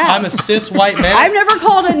 never have. I'm a cis white man. I've never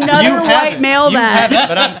called another You white haven't. male You that. haven't,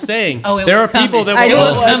 but I'm saying Oh, it there are was people coming. that I will. know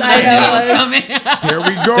it was. I know it was. coming. Here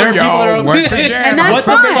we go, There are people that y'all. are- Once again, And that's what's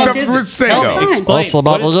the fine. fuck Is with it? Sago? That's fine. Explain. Also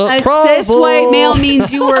about What is- the A cis white male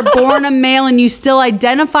means you were born a male and you still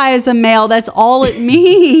identify as a male. That's all it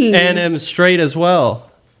means. and am straight as well.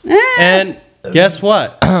 And guess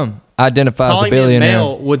what? Identify as a Calling me a billionaire.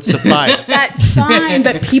 male would suffice. That's fine,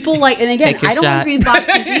 but people like, and again, Take a I don't shot. agree with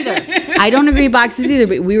boxes either. I don't agree with boxes either,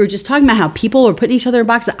 but we were just talking about how people were putting each other in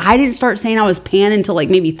boxes. I didn't start saying I was pan until like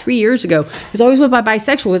maybe 3 years ago, because I always went by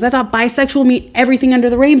bisexual, because I thought bisexual meant everything under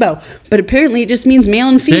the rainbow. But apparently it just means male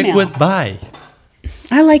and female. Stick with bi.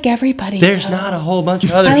 I like everybody. There's though. not a whole bunch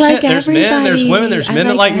of other I shit. like There's men, there's women, there's everybody.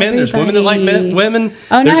 men that I like men, there's women that like men, women.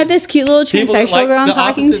 Oh, and I There's have this cute little people that transsexual like girl I'm the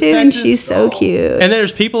talking opposite to, and sexes. she's so cute. And then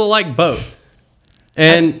there's people that like both.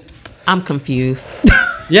 And I'm confused.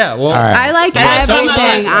 yeah, well, right. I like So am I.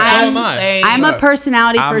 everything. So am I. I'm a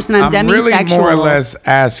personality person. I'm demisexual. really more or less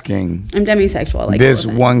asking I'm demisexual. I like this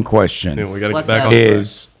all the one things. question we got to What's get back up? on track.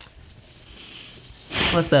 is,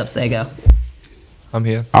 What's up, Sago? I'm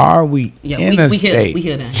here. are we Yeah, in we a here. state? We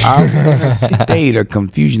here now. Are we in a state of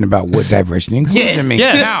confusion about what diversity and inclusion Yes. means?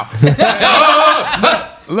 Yes.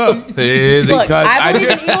 Now, look, Look, because I believe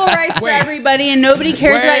in equal rights for everybody, and nobody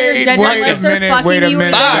cares about your gender unless they're fucking you or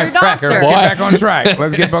they're your doctor. Let's get back on track.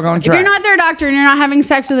 Let's get back on If you're track. not their doctor and you're not having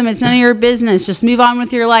sex with them, it's none of your business. Just move on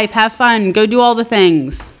with your life. Have fun. Go do all the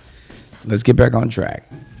things. Let's get back on track.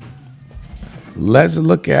 Let's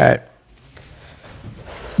look at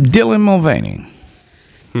Dylan Mulvaney.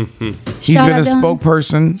 He's Shout been a out Dylan.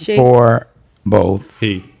 spokesperson She. for both.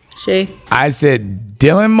 He. She. I said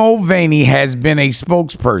Dylan Mulvaney has been a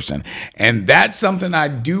spokesperson. And that's something I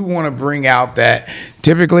do want to bring out, that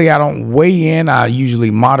typically I don't weigh in. I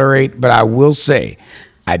usually moderate, but I will say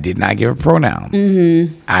I did not give a pronoun.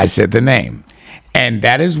 Mm-hmm. I said the name. And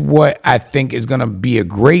that is what I think is going to be a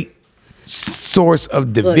great source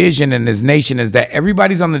of division in this nation, is that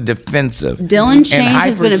everybody's on the defensive. Dylan and change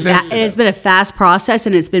has been hypersensitive. it has been a fast process,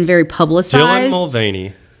 and it's been very Dylan publicized.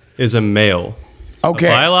 Mulvaney is a male. Okay.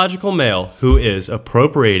 A biological male who is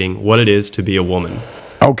appropriating what it is to be a woman.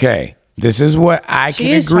 Okay. This is what I She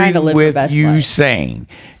can is trying agree to live her with best you life. saying.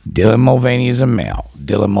 Dylan Mulvaney is a male.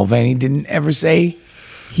 Dylan Mulvaney didn't ever say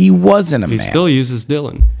he wasn't a He male. still uses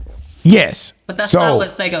Dylan. Yes. But that's so, not what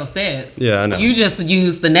Sago says. Yeah, I know. You just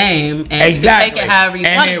use the name and exactly. you take it however you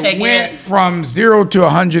want to And take it went it. from 0 to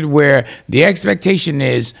 100 where the expectation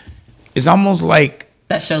is, it's almost like,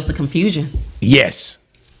 That shows the confusion. yes,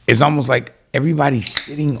 it's almost like everybody's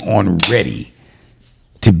sitting on ready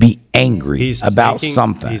to be angry about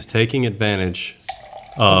something. He's taking advantage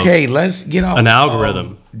of Okay, let's get off an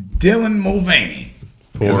algorithm. Dylan Mulvaney.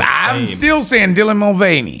 Because For I'm fame. still saying Dylan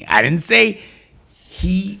Mulvaney. I didn't say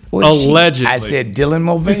he or Allegedly. she. I said Dylan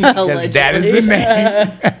Mulvaney because that is the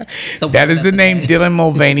name. That is the name Dylan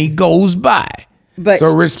Mulvaney goes by. But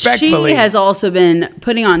so respectfully, she has also been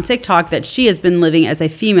putting on TikTok that she has been living as a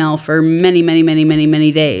female for many, many, many, many,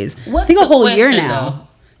 many days. What's I think the a whole year question, now.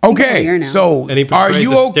 okay, Here now. so And he are portrays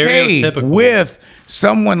you a okay stereotypical- with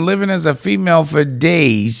someone living as a female for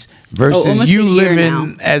days versus almost you a year living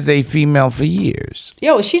now. as a female for years?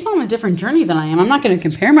 Yeah, well, she's on a different journey than I am. I'm not going to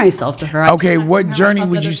compare myself to her. I Okay, cannot what compare journey myself to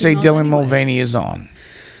would other you say females Dylan anyways. Mulvaney is on?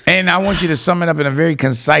 And I want you to sum it up in a very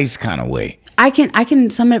concise kind of way. I can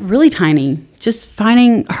sum it really tiny. Just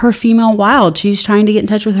finding her female wild. She's trying to get in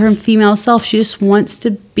touch with her female self. She just wants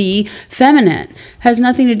to be feminine. Has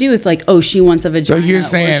nothing to do with like, oh, she wants a vagina. you're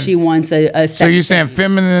saying- or she wants a sex So you're saying change.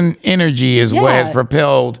 feminine energy is what Yeah. has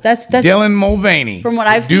propelled That's- Dylan Mulvaney from what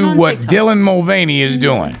I've to seen do on what TikTok. Dylan Mulvaney is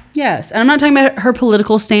doing. Yes, and I'm not talking about her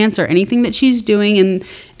political stance or anything that she's doing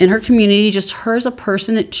in her community. Just her as a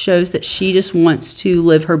person, it shows that she just wants to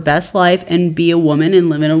live her best life and be a woman and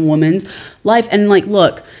live in a woman's life. And like,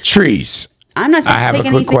 look, Trees, I'm not I have saying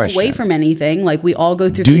take a quick anything away question. from anything. Like we all go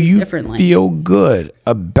through do things you differently. feel good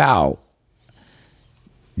about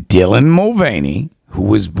Dylan Mulvaney, who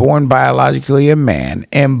was born biologically a man,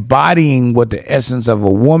 embodying what the essence of a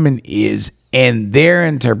woman is in their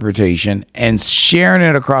interpretation and sharing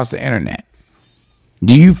it across the internet?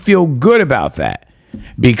 Do you feel good about that?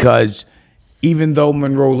 Because even though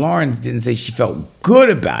Monroe Lawrence didn't say she felt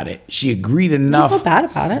good about it, she agreed I enough don't feel bad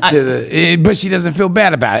about it. to but she doesn't feel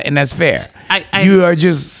bad about it, and that's fair. I- You are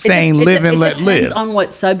just saying live and let live. It depends on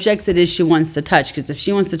what subjects it is she wants to touch. Because if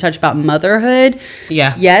she wants to touch about motherhood,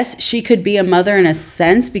 Yeah. yes, she could be a mother in a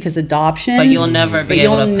sense because adoption. But you'll never be But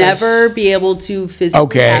able you'll to push. never be able to physically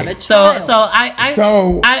Okay. have a So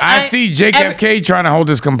child. I see JFK trying to hold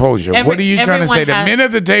his composure. What are you trying to say? The everyone men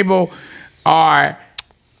at the table are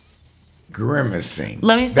grimacing.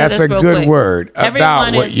 Let me say That's this a real good quick. word about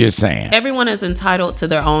Everyone what is- you're saying. Everyone is entitled to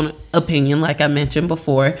their own opinion, like I mentioned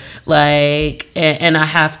before. Like, and I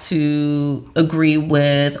have to agree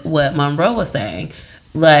with what Monroe was saying.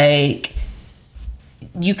 Like,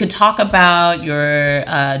 you can talk about your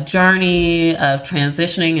journey of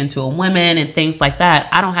transitioning into a woman and things like that.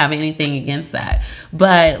 I don't have anything against that.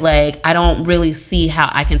 But, like, I don't really see how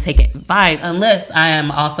I can take advice unless I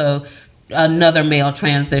am also another male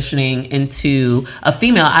transitioning into a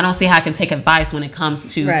female. I don't see how I can take advice when it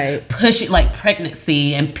comes to Right. pushing like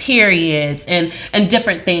pregnancy and periods and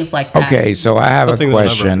different things like that. Okay, so I have Something a they'll never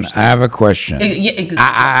question. understand. I have a question.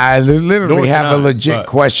 I literally Nor can have a I, legit but-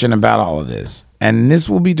 question about all of this. And this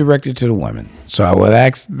will be directed to the women. So I will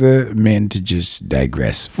ask the men to just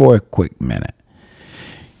digress for a quick minute.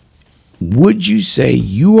 Would you say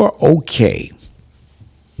you are okay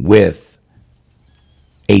with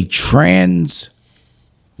a trans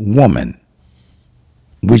woman,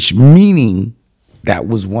 which meaning that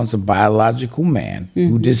was once a biological man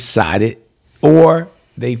who decided, or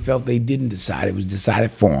they felt they didn't decide, it was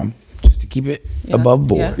decided for them, just to keep it above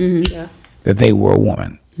board, that they were a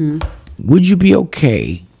woman. Would you be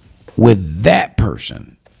okay with that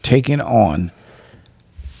person taking on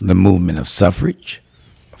the movement of suffrage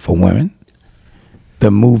for women, the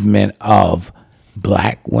movement of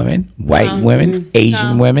black women, white women,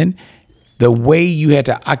 Asian women, the way you had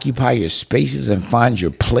to occupy your spaces and find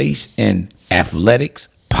your place in athletics,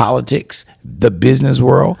 politics, the business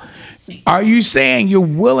world? Are you saying you're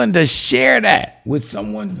willing to share that with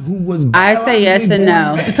someone who was I say yes and no.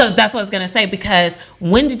 biologically born? So that's what I was going to say, because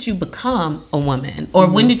when did you become a woman, or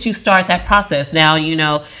when did you start that process? Now, you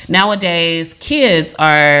know, nowadays kids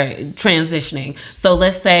are transitioning. So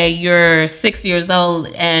let's say you're 6 years old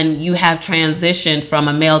and you have transitioned from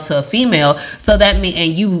a male to a female. So that means,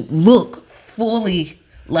 and you look fully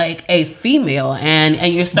like a female,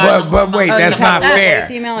 and you're starting. But wait, that's you have not that, fair. a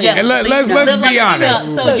female, And yeah. let's Look be like a honest.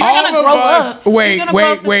 female. So you're All gonna of grow us. up. You're Wait, gonna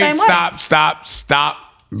grow up the same way. stop.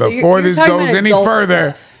 So Before you're this talking goes about any adult further,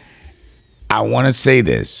 stuff. I want to say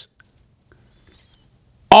this.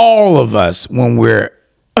 All of us, when we're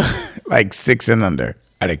like 6 and under,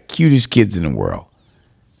 are the cutest kids in the world.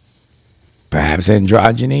 Perhaps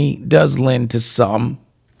androgyny does lend to some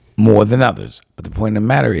more than others. But the point of the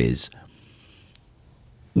matter is,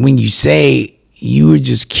 when you say you were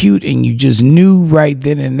just cute and you just knew right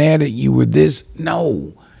then and there that you were this,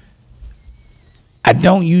 no. I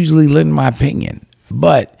don't usually lend my opinion,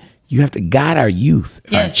 but you have to guide our youth,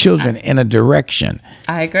 our children in a direction.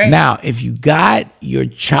 I agree. Now, if you guide your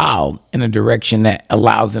child in a direction that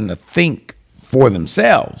allows them to think for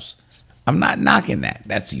themselves, I'm not knocking that.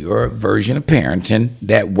 That's your version of parenting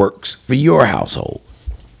that works for your household.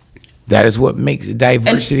 That is what makes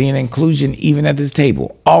diversity and inclusion even at this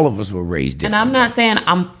table. All of us were raised different. And I'm not saying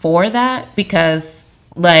I'm for that because,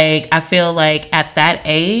 like, I feel like at that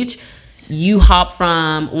age, you hop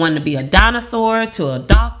from wanting to be a dinosaur to a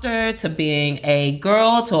doctor to being a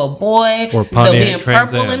girl to a boy Or to being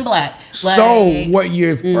Trans purple Am. and black. So what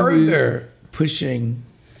you're further pushing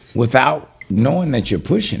without knowing that you're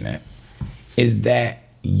pushing it is that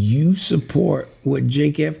you support what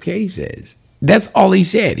Jake FK says. That's all he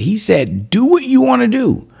said. He said, do what you want to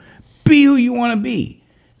do. Be who you want to be.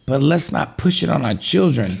 But let's not push it on our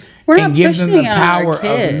children and give them the power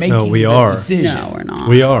of making the decision. No, we're not.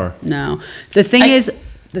 We are. No. The thing is,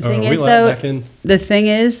 the thing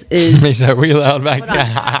is, He said, "We allowed back then."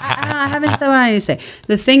 I haven't said what I need to say.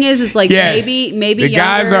 The thing is like Yes, maybe the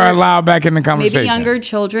guys are allowed back in the conversation. Maybe younger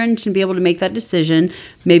children should be able to make that decision.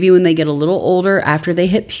 Maybe when they get a little older, after they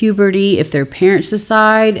hit puberty, if their parents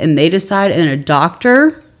decide and they decide and a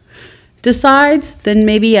doctor decides, then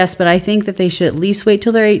maybe yes. But I think that they should at least wait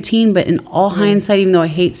till they're 18. But in all hindsight, even though I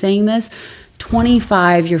hate saying this,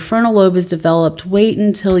 25, your frontal lobe is developed. Wait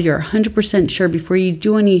until you're 100% sure before you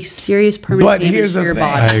do any serious permanent damage to your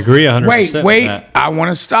body. I agree 100%. Wait, I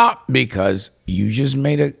want to stop because you just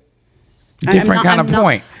made a different kind of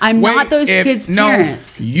point. I'm not those kids'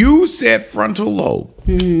 parents. You said frontal lobe.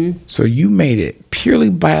 So you made it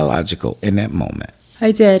purely biological in that moment.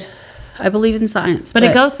 I did. I believe in science. But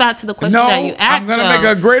it goes back to the question that you asked. I'm going to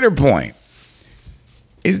make a greater point.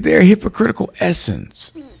 Is there a hypocritical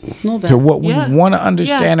essence to what we want to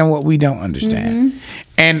understand and what we don't understand?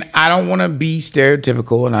 And I don't want to be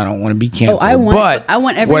stereotypical and I don't want to be canceled. I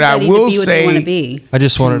want everybody to be what they want to be. I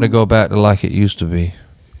just wanted to go back to like it used to be.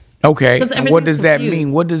 Okay. And what does that confused.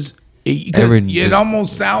 mean? What does it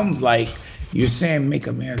almost sounds like you're saying make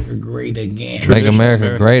America great again. Make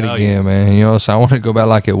America great again, man. You know, so I want to go back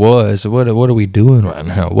like it was. What are we doing right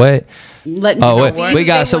now? What? We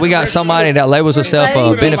got somebody that labels herself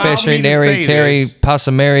a beneficiary, Terry,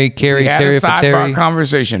 Pasa Mary, Carrie, Terry for Terry.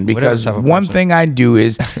 Conversation because one thing I do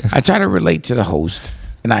is I try to relate to the host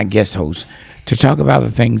and I guest host to talk about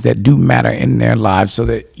the things that do matter in their lives so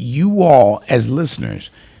that you all as listeners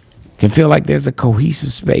can feel like there's a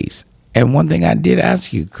cohesive space. And one thing I did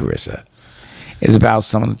ask you, Carissa, is about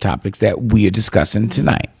some of the topics that we are discussing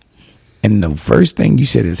tonight. And the first thing you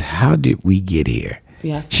said is, how did we get here?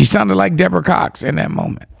 Yeah. She sounded like Deborah Cox in that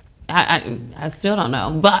moment. I still don't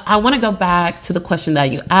know. But I want to go back to the question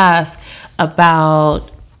that you asked about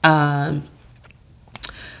a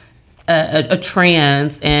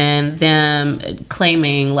trans and them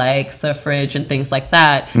claiming like suffrage and things like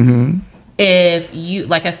that. If you,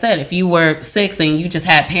 like I said, if you were 6 and you just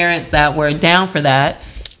had parents that were down for that,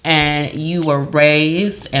 and you were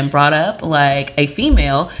raised and brought up like a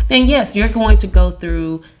female, then yes, you're going to go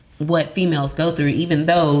through what females go through, even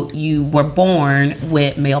though you were born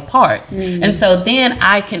with male parts. And so then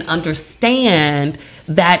I can understand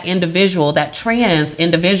that individual, that trans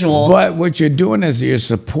individual. But what you're doing is you're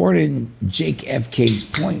supporting Jake FK's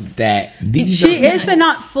point that she is, but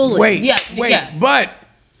not fully. Wait, but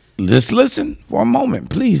just listen for a moment,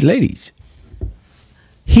 please, ladies.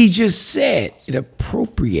 He just said it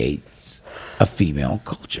appropriates a female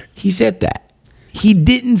culture. He said that. He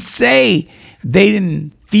didn't say they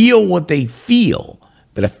didn't feel what they feel,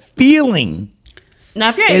 but a feeling.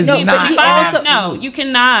 Now, if you're is no, not no, you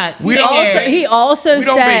cannot. He also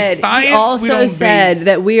said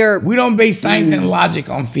that we don't base science and logic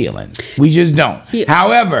on feelings. We just don't.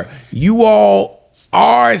 However, you all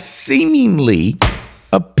are seemingly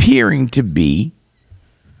appearing to be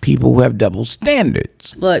people who have double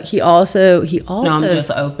standards. Look, he also. No, I'm just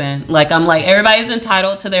open. I'm like, everybody's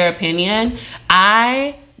entitled to their opinion.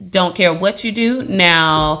 I don't care what you do.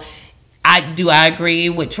 Now, I agree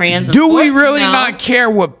with trans. Do we really not care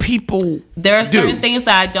what people There are certain things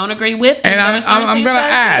that I don't agree with. And I'm going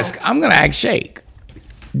to ask Shake.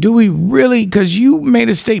 Do we really, because you made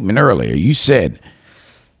a statement earlier. You said,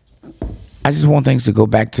 I just want things to go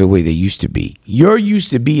back to the way they used to be. Your used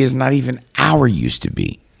to be is not even our used to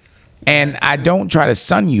be. And I don't try to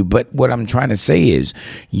sun you, but what I'm trying to say is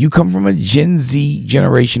you come from a Gen Z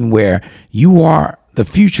generation where you are the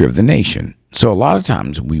future of the nation. So a lot of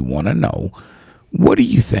times we want to know, what do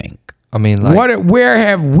you think? I mean, like, where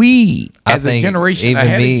have we as a generation even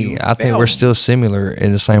ahead me, of you I think failed? we're still similar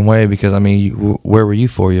in the same way because I mean, where were you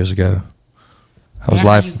 4 years ago? How was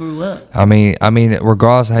life? How you grew up. I mean,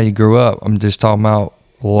 regardless of how you grew up, I'm just talking about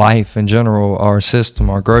life in general, our system,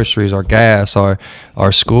 our groceries, our gas, our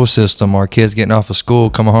school system, our kids getting off of school,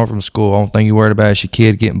 coming home from school. Only thing you worried about is your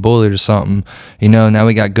kid getting bullied or something. You know, now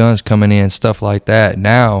we got guns coming in, stuff like that.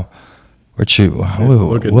 Now, what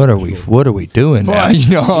are we doing now? But You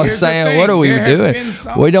know what I'm here's the saying? thing, What are we there have doing? been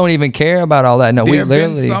some- We don't even care about all that. No, we There have been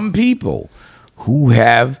literally. some people who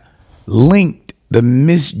have linked the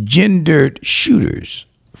misgendered shooters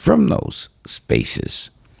from those spaces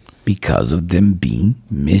because of them being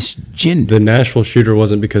misgendered. The Nashville shooter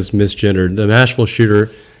wasn't because misgendered. The Nashville shooter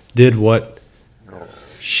did what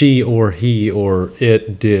she or he or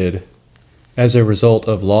it did as a result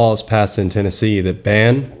of laws passed in Tennessee that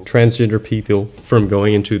ban transgender people from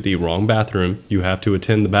going into the wrong bathroom. You have to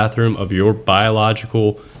attend the bathroom of your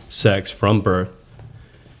biological sex from birth.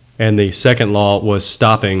 And the second law was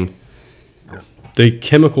stopping the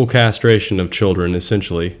chemical castration of children,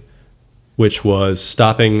 essentially, which was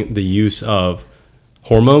stopping the use of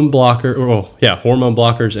hormone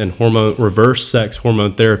blockers and reverse sex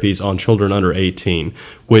hormone therapies on children under 18,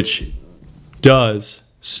 which does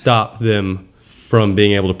stop them from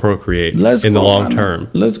being able to procreate in the long term.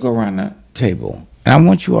 Let's go around the table. And I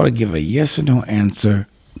want you all to give a yes or no answer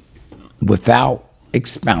without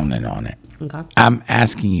expounding on it. Okay. I'm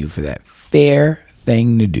asking you for that fair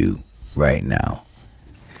thing to do right now.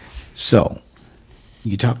 So,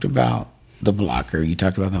 you talked about the blocker, you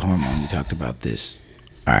talked about the hormone, you talked about this.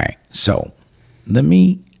 All right, so let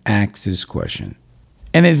me ask this question.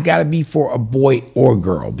 And it's got to be for a boy or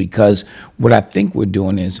girl, because what I think we're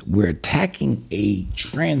doing is we're attacking a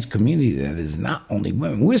trans community that is not only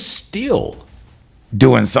women. We're still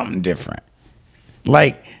doing something different.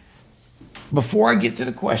 Like, before I get to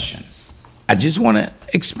the question, I just want to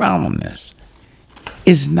expound on this.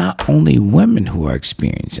 It's not only women who are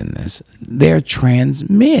experiencing this. There are trans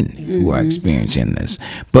men who are experiencing this.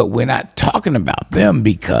 But we're not talking about them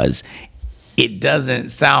because it doesn't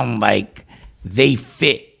sound like they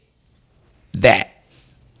fit that,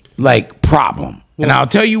 like, problem. And I'll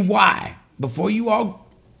tell you why. Before you all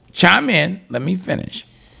chime in, let me finish.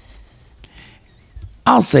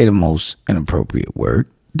 I'll say the most inappropriate word,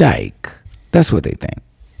 dyke. That's what they think.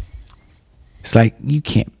 It's like, you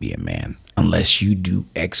can't be a man unless you do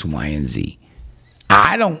X, Y, and Z.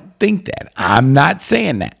 I don't think that. I'm not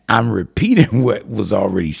saying that. I'm repeating what was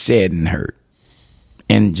already said and heard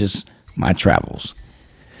in just my travels.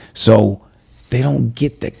 So they don't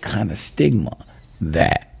get the kind of stigma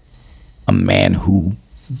that a man who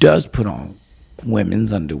does put on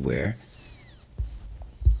women's underwear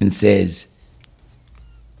and says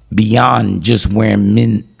beyond just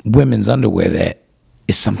wearing women's underwear that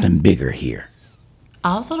is something bigger here.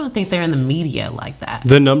 I also don't think they're in the media like that.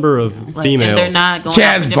 The number of females. And they're not going Chaz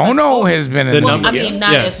out to different Bono schools. has been in The the number- media. I mean,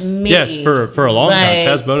 not as many. Yes, for a long time.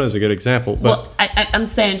 Like, Chaz Bono is a good example. But well, I'm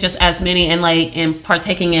saying just as many, and like in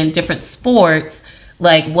partaking in different sports,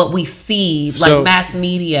 like what we see, like So, mass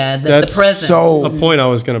media, the that's presence. so- a point I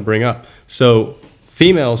was going to bring up. So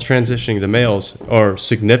females transitioning to males are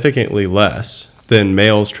significantly less than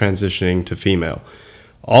males transitioning to female.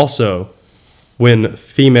 Also, when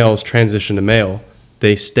females transition to male,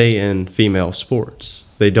 they stay in female sports.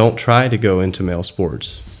 They don't try to go into male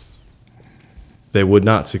sports. They would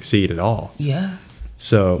not succeed at all. Yeah.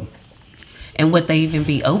 So, And would they even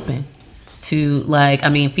be open to, like, I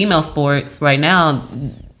mean, female sports right now,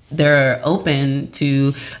 they're open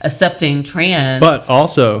to accepting trans. but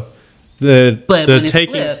also the But the when it's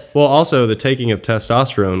taking flipped- also the taking of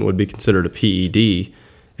testosterone would be considered a PED,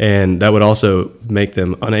 and that would also make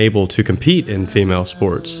them unable to compete in female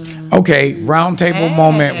sports. Okay, round table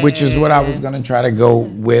moment, which is what I was going to try to go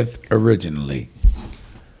with originally.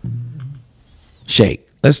 Shake,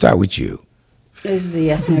 let's start with you. This is the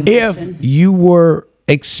yes no If question. you were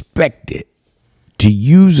expected to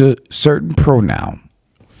use a certain pronoun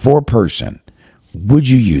for a person, would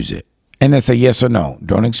you use it? And that's a yes or no.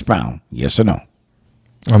 Don't expound. Yes or no.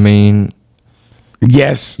 I mean,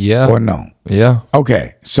 Yes Yeah. or no. yeah.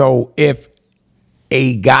 Okay, so if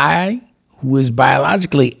a guy who is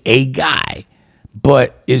biologically a guy,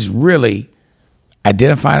 but is really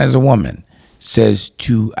identified as a woman, says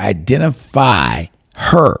to identify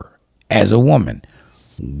her as a woman,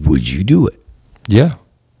 would you do it? Yeah.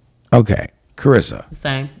 Okay, Carissa,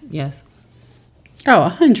 Same, yes. Oh,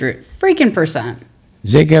 100 freaking %.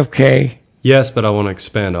 JFK, Yes, but I want to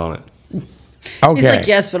expand on it. Okay. He's like,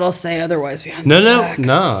 yes, but I'll say otherwise behind No, the no, back.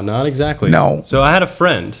 no, not exactly. No. So I had a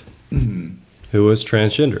friend who was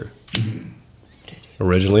transgender.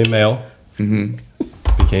 Originally male,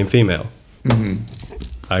 became female.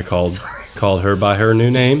 I called her by her new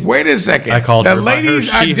name. Wait a second. I called the her by her, ladies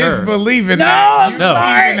are she, her. disbelieving No, that I'm you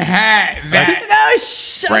sorry. even had that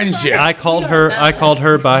friendship. I called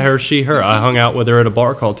her by her, she, her. I hung out with her at a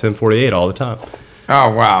bar called 1048 all the time.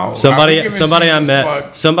 Oh wow. Somebody I shameless met.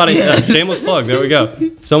 plug. Somebody shameless plug. There we go.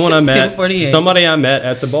 Somebody I met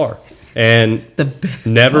at the bar, and The best.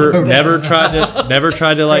 never tried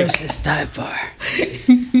to like Versus dive bar.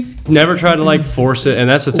 never tried to like force it. And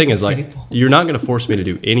that's the thing is like you're not going to force me to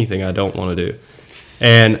do anything I don't want to do.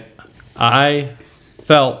 And I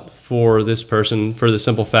felt for this person for the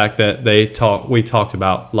simple fact that we talked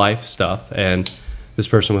about life stuff, and this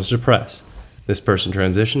person was depressed. This person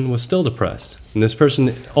transitioned, was still depressed. And this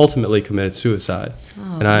person ultimately committed suicide.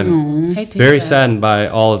 And I'm Hate to very hear that. saddened by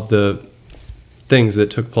all of the things that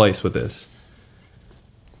took place with this.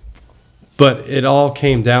 But it all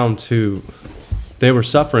came down to they were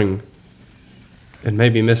suffering and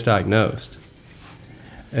maybe misdiagnosed.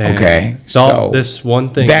 And Okay, so this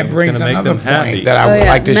one thing that was brings going to make another them point happy. that I would yeah,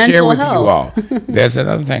 like to share mental with health. you all. There's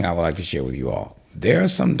another thing I would like to share with you all. There are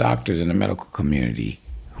some doctors in the medical community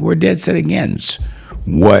who are dead set against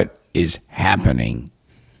what is happening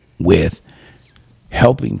with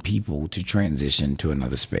helping people to transition to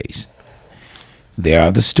another space. There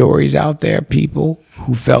are the stories out there, people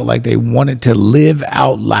who felt like they wanted to live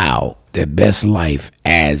out loud their best life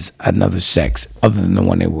as another sex other than the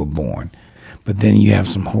one they were born. But then you have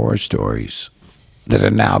some horror stories that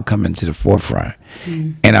are now coming to the forefront.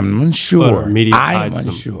 And I'm unsure. But our media I am hides them.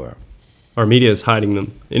 unsure. Our media is hiding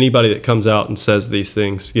them. Anybody that comes out and says these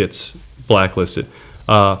things gets blacklisted.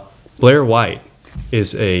 Blair White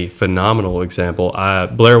is a phenomenal example.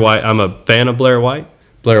 Blair White, I'm a fan of Blair White.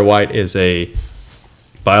 Blair White is a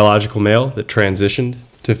biological male that transitioned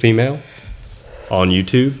to female on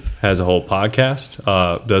YouTube, has a whole podcast,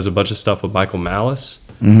 does a bunch of stuff with Michael Malice.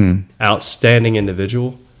 Outstanding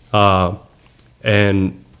individual.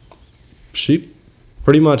 And she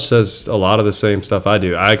pretty much says a lot of the same stuff I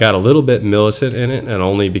do. I got a little bit militant in it, and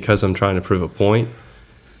only because I'm trying to prove a point.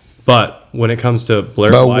 But when it comes to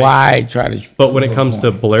Blair But White, why try to? but when it comes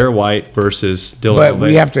to Blair White versus Dylan, But we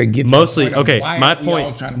Mulvaney, have to get to the mostly point of okay. why My are we all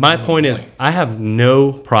point. trying to My prove a point is, point? I have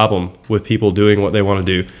no problem with people doing what they want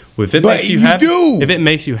to do. If it But makes you you happy, do. if it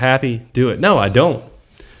makes you happy, do it. No, I don't.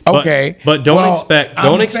 Okay, but don't well, expect I'm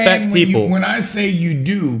saying expect when people. when I say you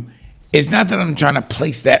do, it's not that I'm trying to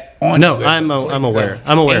place that on. No, you. I'm aware.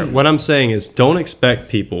 I'm aware. What I'm saying is, don't expect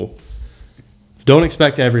people. Don't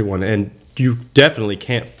expect everyone, and you definitely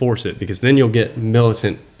can't force it because then you'll get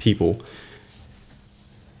militant people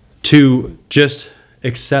to just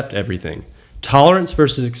accept everything. Tolerance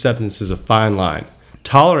versus acceptance is a fine line.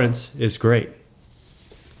 Tolerance is great.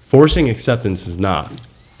 Forcing acceptance is not,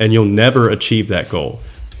 and you'll never achieve that goal.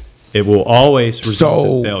 It will always result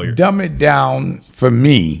in So failure. dumb it down for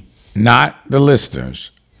me, not the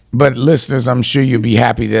listeners, but listeners. I'm sure you'll be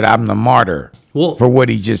happy that I'm the martyr Well, for what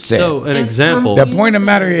he just said. So an It's example. the point of the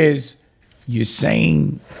matter is, you're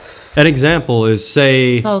saying An example is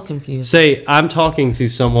So confused. say I'm talking to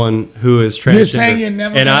someone who is transgender, you're saying you're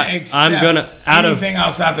never and gonna I'm accept gonna out of anything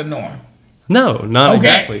outside the norm. no, not Okay.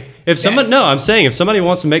 exactly. If someone no, I'm saying if somebody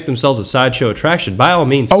wants to make themselves a sideshow attraction, by all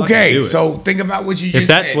means, fucking Okay, do it. so think about what you just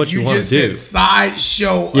that's said. what you wanna just do. said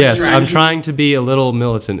sideshow. yes, I'm attraction. trying to be a little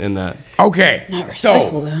militant in that. Okay, respectful,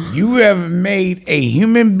 so though. you have made a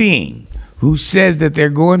human being who says that they're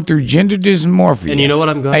going through gender dysmorphia. And you know what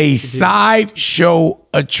I'm going a to do? sideshow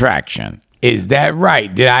attraction. Is that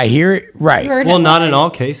right? Did I hear it right? Heard Well, it not right. in all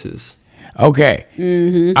cases. Okay.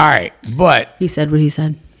 All right, but He said what he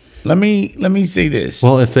said. let me say this.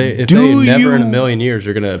 Well, if they Do never in a you- million years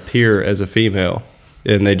are going to appear as a female,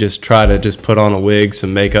 and they just try to just put on a wig,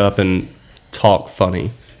 some makeup, and talk funny,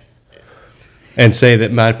 and say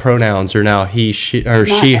that my pronouns are now he, she, or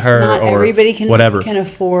she, her, not or everybody can, whatever. can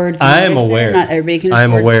afford I am medicine. aware. Not everybody can I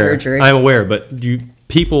am afford aware. surgery. I'm aware, but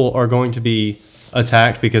people are going to be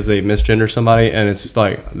attacked because they misgender somebody, and it's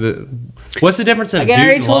like, what's the difference in Again, a I dude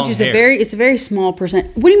already and told long you hair? it's a very small percent.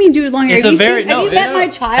 What do you mean, dude, long hair? It's Have a you very- seen, have no, you met no, my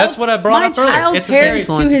child? that's what I brought my up earlier. child's It's a hair very- is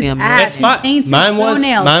to Going to his be a ass. It's He fine. paints his Mine was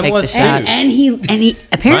toenails. too. And he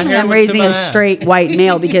apparently hair I'm was to raising my a ass. straight white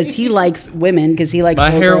male because he likes women because he likes My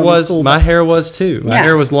little hair girl in was school. my hair was too. My Yeah.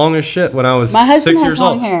 hair was long as shit when I was My husband 6 has years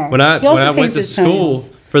long old. hair. When I He also went paints to his school toenails.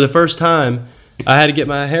 for the first time, I had to get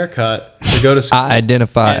my hair cut to go to school. I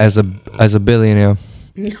identify as a billionaire.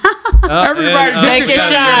 Everybody and, take Take a a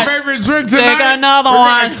shot. shot. Of your favorite drink Take tonight. another We're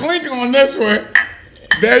one. gonna clink on this one.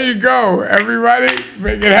 There you go. Everybody,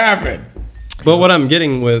 make it happen. But what I'm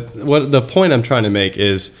getting with, what the point I'm trying to make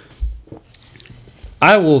is,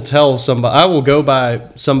 I will tell somebody, I will go by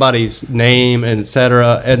somebody's name and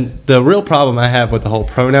etc. And the real problem I have with the whole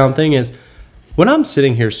pronoun thing is, when I'm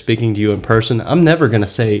sitting here speaking to you in person, I'm never going to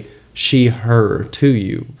say she, her to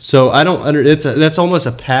you. So I don't under. That's almost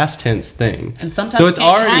a past tense thing. And sometimes so it's you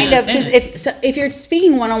can't already Kind of, because if you're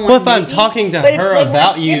speaking one-on-one, Well, if I'm talking to her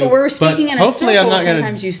about you, but we're speaking in a hopefully circle. I'm not gonna.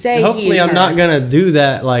 Sometimes you say Hopefully, he and I'm not her. gonna do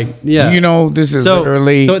that. Like, yeah, You know, this is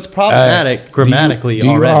literally. So it's problematic grammatically do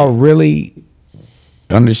you already. all really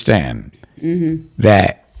understand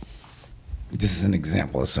that this is an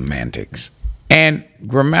example of semantics and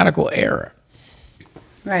grammatical error?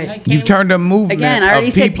 Right. You've turned a movement Again, I already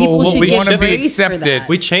of said people people should who get want to be grace for accepted that.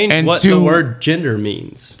 We changed and what to- the word gender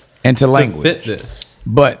means into to language. fit this.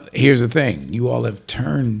 But here's the thing: you all have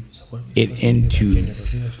turned it into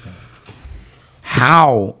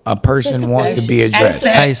how a person wants to be addressed.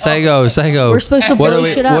 Hey, Sago. We're supposed to What blow are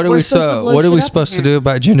we? shit up. What are We're we? supposed to blow What are shit we up supposed in to here. do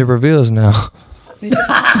about gender reveals now?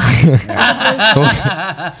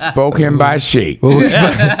 Spoken by Sheik. What we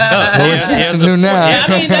supposed to do now? I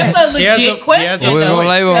mean, that's a He has legit a- question. he has a We're though. gonna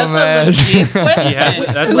label him That's a as. legit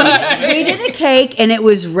question. That's We did a cake and it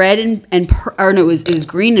was red or no, it was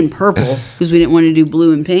green and purple because we didn't want to do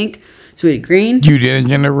blue and pink. So we did green. You did a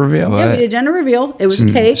gender reveal. Yeah, we did gender reveal. It was a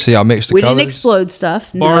cake. So y'all mixed the We colors? didn't explode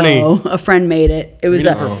stuff. Barney. No, a friend made it. It was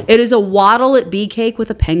it is a waddle at bee cake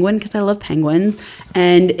with a penguin because I love penguins,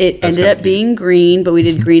 and it ended up being green. But we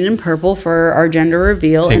did green and purple for our gender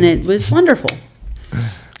reveal, and it was wonderful.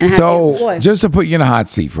 And I had a beautiful So, boy. just to put you in a hot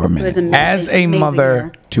seat for a was minute, amazing, as a amazing mother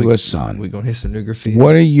hair. to a son, We're gonna hit some new graffiti.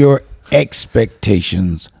 what are your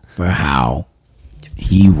expectations for how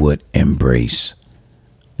he would embrace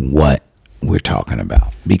what we're talking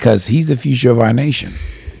about? Because he's the future of our nation.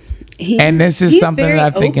 And this is he's something very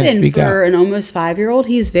that I think can open speak for out. an almost 5-year-old.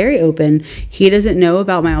 He's very open. He doesn't know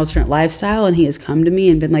about my alternate lifestyle, and he has come to me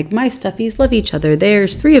and been like, "My stuffies love each other.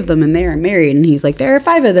 There's 3 of them, and they are married." And he's like, "There are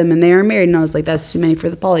 5 of them, and they are married." And I was like, "That's too many for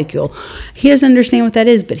the polycule." He doesn't understand what that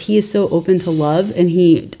is, but he is so open to love, and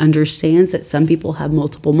he understands that some people have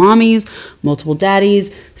multiple mommies, multiple daddies.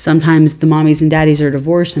 Sometimes the mommies and daddies are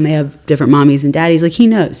divorced, and they have different mommies and daddies. Like he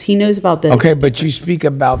knows about the Okay, but you speak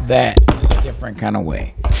about that in a different kind of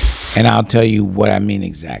way. And I'll tell you what I mean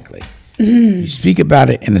exactly. You speak about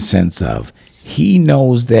it in the sense of he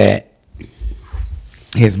knows that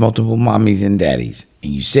he has multiple mommies and daddies.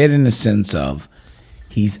 And you said in the sense of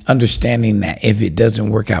he's understanding that if it doesn't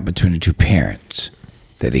work out between the 2 parents,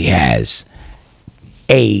 that he has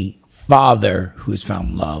a father who's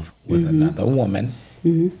found love with another woman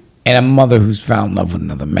and a mother who's found love with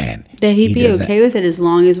another man. that he'd He be doesn't- okay with it as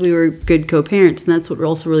long as we were good co-parents, and that's what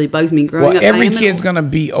also really bugs me. Growing Well, up, every I am kid's an, gonna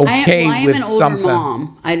be I am, okay well, I am with an older something.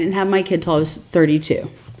 mom. I didn't have my kid till I was 32,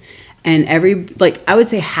 and I would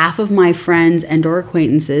say half of my friends and or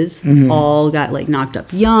acquaintances all got like knocked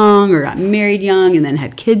up young or got married young, and then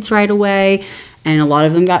had kids right away. And a lot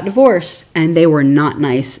of them got divorced, and they were not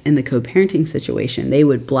nice in the co-parenting situation. They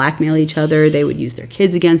would blackmail each other. They would use their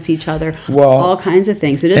kids against each other. Well, all kinds of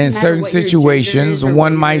things. So it doesn't In matter certain what your gender situations, is or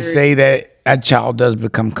one what might your- say that a child does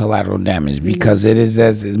become collateral damage because it is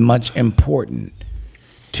as much important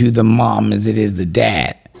to the mom as it is the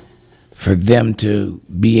dad for them to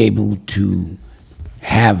be able to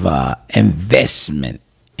have a investment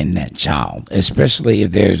in that child, especially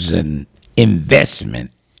if there's an investment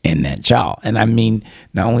in that child. And I mean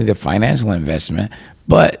not only the financial investment,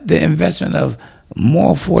 but the investment of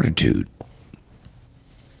moral fortitude.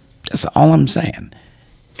 That's all I'm saying.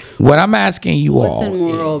 What I'm asking you all. What's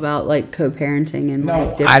immoral about like co-parenting and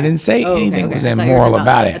like different? I didn't say Oh, okay, anything okay. was I thought you were immoral talking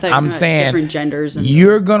about I it. thought you were I'm talking about saying different genders. And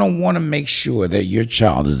you're gonna want to make sure that your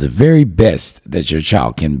child is the very best that your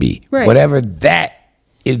child can be. Right. Whatever that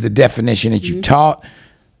is, the definition that you taught,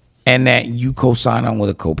 and that you co-sign on with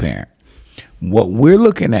a co-parent. What we're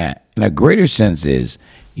looking at in a greater sense is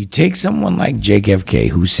you take someone like Jake FK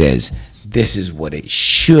who says this is what it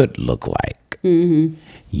should look like.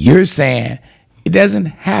 You're saying it doesn't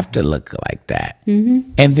have to look like that.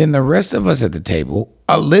 And then the rest of us at the table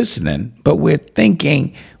are listening, but we're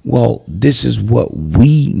thinking, well, this is what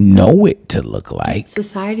we know it to look like.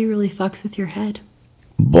 society really fucks with your head.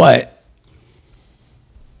 But,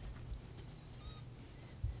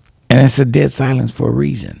 and it's a dead silence for a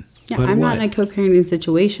reason. Yeah, But I'm what? not in a co-parenting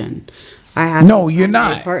situation. I have No, to you're find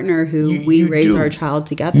not. a partner who You- we you raise do. our child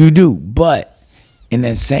together. You do, but in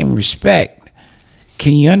that same respect,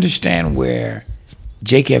 can you understand where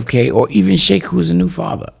Jake FK or even Sheikh, who's a new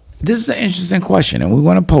father? This is an interesting question, and we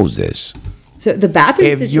want to pose this. So the bathroom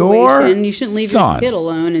If your situation, you shouldn't leave your son- kid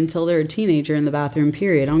alone until they're a teenager in the bathroom,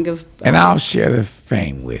 period. I don't give And I'll share the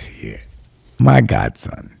fame with you. My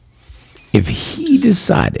godson, if he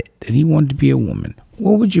decided that he wanted to be a woman,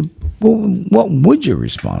 what would your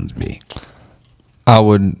response be? I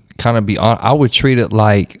would kind of be on. I would treat it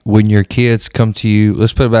like when your kids come to you.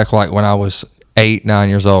 Let's put it back like when I was 8, 9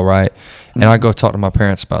 years old, right? And I go talk to my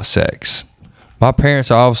parents about sex. My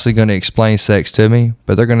parents are obviously going to explain sex to me,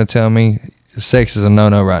 but they're going to tell me sex is a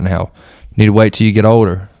no-no right now. You need to wait till you get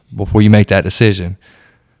older before you make that decision.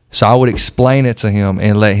 So I would explain it to him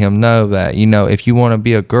and let him know that, if you want to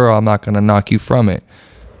be a girl, I'm not going to knock you from it.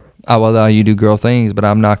 I will allow you to do girl things, but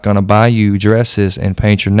I'm not going to buy you dresses and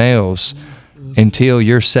paint your nails until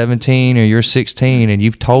you're 17 or you're 16 and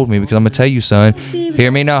you've told me, because I'm going to tell you, son,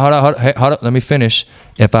 hear me now, hold up, let me finish.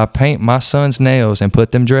 If I paint my son's nails and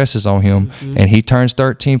put them dresses on him and he turns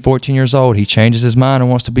 13, 14 years old, he changes his mind and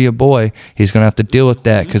wants to be a boy, he's going to have to deal with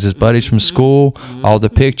that because his buddies from school, all the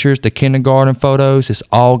pictures, the kindergarten photos, it's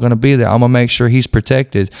all going to be there. I'm going to make sure he's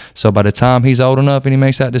protected. So by the time he's old enough and he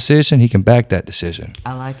makes that decision, he can back that decision.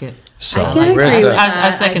 I like it. So I can agree with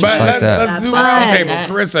that. I second But Like that. let's do But- roundtable.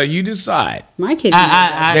 Carissa, you decide my kid.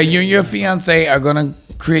 that you and your fiance are going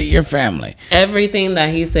to create your family. Everything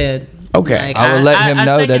that he said. Okay. I would let him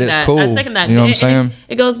know second that it's cool. I second that. You know what I'm And saying?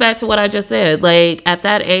 It goes back to what I just said. Like at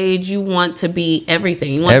that age, you want to be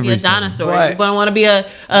everything. You want to be a Everything. dinosaur. But- you don't want to be a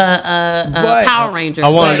Power Ranger. I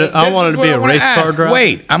wanted This to is be what a I wanna race car ask. driver.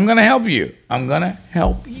 Wait, I'm going to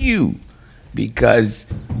help you. Because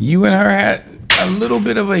you and her had a little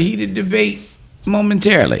bit of a heated debate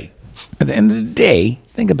momentarily. At the end of the day,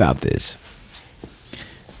 think about this.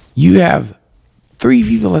 You have 3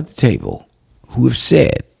 people at the table who have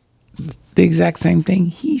said the exact same thing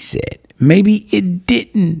he said. Maybe it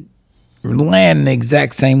didn't land the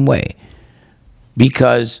exact same way.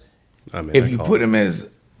 Because if you put him as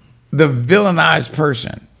the villainized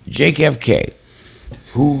person, JFK,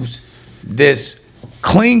 who's this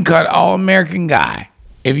clean-cut, all-American guy,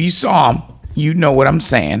 if you saw him, you know what I'm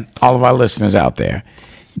saying, all of our listeners out there,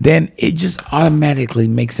 then it just automatically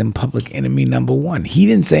makes him public enemy number 1. He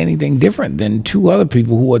didn't say anything different than 2 other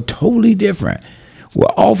people who are totally different. We're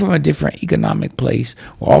all from a different economic place.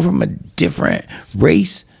 We're all from a different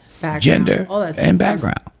race, Background, gender, all that stuff. and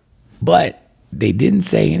background. But they didn't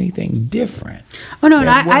say anything different. Oh no, and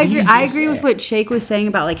than what I he agree. just I agree with said. what Shake was saying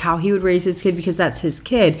about like how he would raise his kid because that's his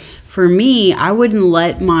kid. For me, I wouldn't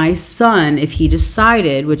let my son, if he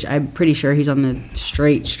decided, which I'm pretty sure he's on the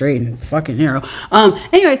straight and fucking narrow.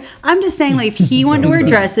 Anyways, I'm just saying like if he wanted to wear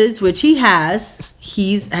dresses, which he has,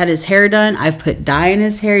 he's had his hair done. I've put dye in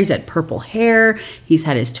his hair. He's had purple hair. He's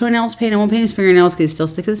had his toenails painted. I won't paint his fingernails because he still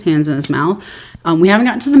sticks his hands in his mouth. We haven't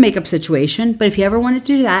gotten to the makeup situation, but if he ever wanted to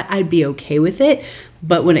do that, I'd be okay with it.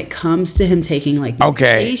 But when it comes to him taking like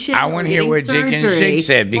Okay, medication I or want to hear getting what Jake and surgery- Shake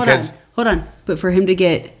said because hold on. But for him to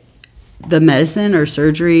get the medicine or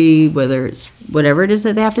surgery, whether it's whatever it is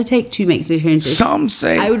that they have to take to make the transition, some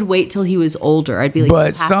say, I would wait till he was older. I'd be like,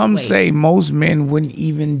 but "You have to some wait." say most men wouldn't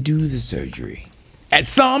even do the surgery. And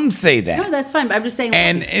some say that. No, that's fine. But I'm just saying.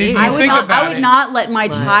 And if you I would think not. about I would it, not let my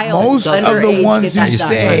child most of the underage ones get that who done.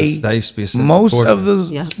 say, That used to be a simple most sport. of the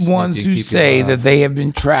Yeah. ones You who keep say your, that they have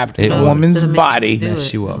been trapped in it a will. woman's Instead of body making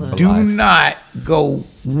Mess you up for do life. not go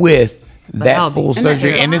with that I'll be- full And that's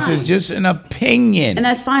surgery. And this is fine. just an opinion. And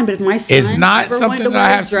that's fine. But if my son It's not ever wanted something to that I wear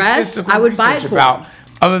a have dress, statistical I would buy it research for about, him.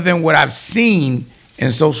 other than what I've seen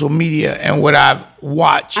in social media and what I've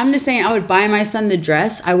watched. I'm just saying I would buy my son the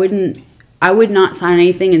dress. I would not sign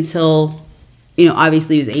anything until,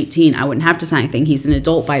 obviously he was 18. I wouldn't have to sign anything. He's an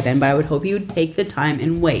adult by then, but I would hope he would take the time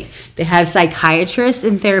and wait. They have psychiatrists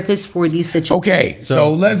and therapists for these situations. Okay,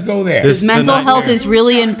 so let's go there. This- Mental the health nightmare. is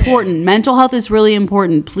really important. Mental health is really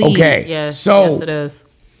important. Please. Okay. Yes, So- yes, it is.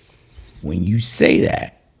 When you say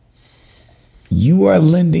that, you are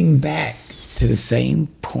lending back to the same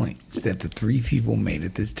points that the 3 people made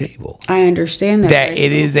at this table. I understand that. That but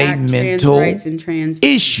it is a back trans mental rights and trans.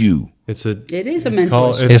 issue. It is a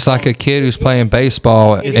mental issue. It's like a kid who's playing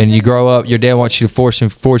baseball, and you grow up. Your dad wants you to force you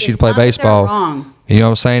to play It's not that they're baseball. wrong. You know what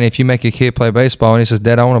I'm saying? If you make a kid play baseball and he says,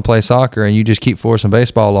 "Dad, I want to play soccer," and you just keep forcing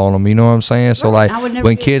baseball on him, you know what I'm saying? So Right, like I would never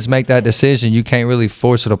when do kids make that decision, you can't really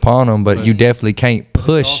force it upon them, but you definitely can't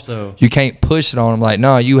push. also- You can't push it on them. Like,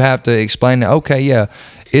 no, you have to explain that. Okay, yeah,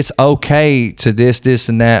 it's okay to this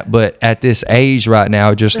and that, but at this age right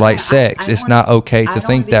now, just like sex, it's not okay to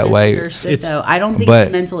think that way. I don't think it's a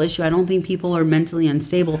mental issue. I don't think people are mentally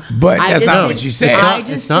unstable. But that's not what you said.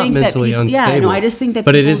 It's not mentally unstable. Yeah, no, I just think that.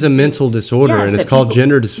 But it is a mental disorder, and it's called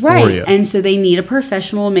gender dysphoria. Right, and so they need a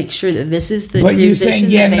professional to make sure that this is the. But you're transition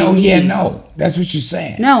saying that they need. no. That's what you're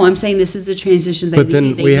saying. No, I'm saying this is the transition they But need.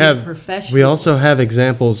 then They we need a have, professional. we also have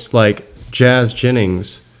examples like Jazz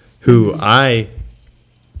Jennings, who I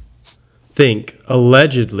think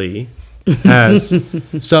allegedly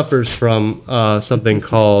suffers from something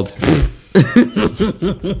called.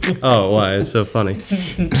 Oh, why? It's so funny.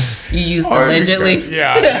 You used allegedly.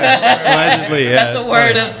 Yeah. Allegedly, yeah. That's the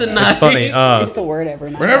word of tonight. It's funny. It's the word ever.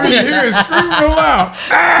 Whenever you hear it, scream real loud.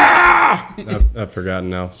 Ah! I've forgotten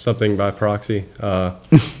now. Something by proxy.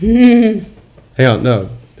 Hang on, no.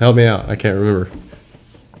 Help me out. I can't remember.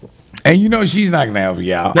 And you know she's not going to help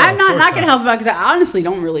you out. I'm not going to help about because I honestly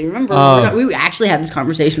don't really remember. We actually had this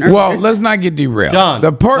conversation earlier. Well, let's not get derailed. John,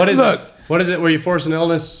 what is look. it? What is it where you force an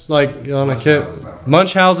illness like on a kid?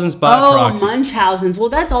 Munchausen's by proxy. Munchausen's. Well,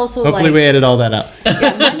 that's also Hopefully we edit all that out.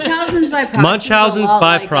 Yeah, Munchausen's by proxy. Munchausen's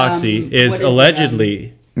by proxy is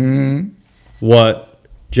allegedly what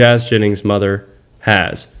Jazz Jennings' mother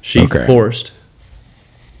has. She forced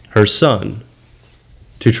her son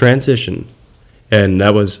to transition, and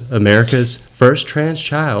that was America's first trans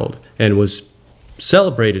child and was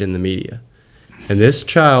celebrated in the media. And this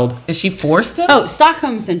child... Is she forced to? Oh,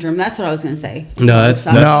 Stockholm Syndrome. That's what I was going to say. No, that's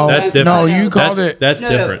different. No, you called it... That's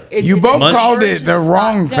different. You both called it the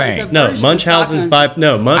wrong thing. No, Munchausen's by...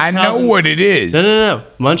 No, Munchausen's... I know what it is. No.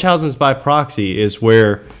 Munchausen's by proxy is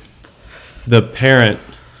where the parent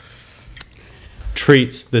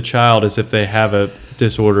treats the child as if they have a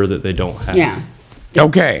disorder that they don't have. Yeah.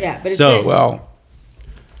 Okay. Yeah, but it's So, well,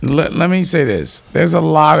 let me say this. There's a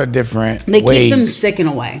lot of different they ways. keep them sick in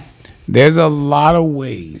a way. There's a lot of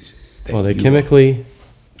ways. Well, they chemically...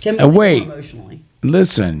 wait. Emotionally.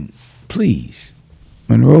 Listen, please.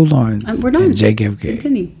 Monroe Lawrence We're done. and JFK.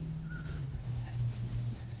 Continue.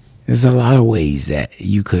 There's a lot of ways that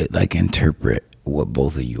you could like interpret what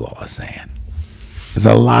both of you all are saying. There's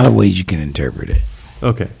a lot of ways you can interpret it.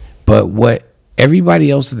 Okay. But what everybody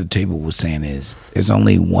else at the table was saying is there's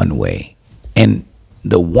only one way. And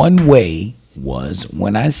the one way was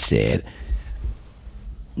when I said,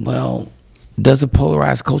 well, does a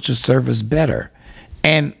polarized culture serve us better?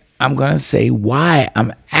 And I'm going to say why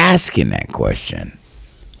I'm asking that question.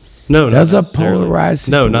 No, Does not a necessarily. polarized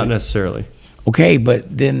No, situation- not necessarily. Okay, but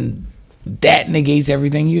then that negates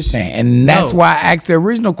everything you're saying. And that's No. why I asked the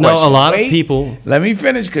original question. No, a lot of Wait, people... Let me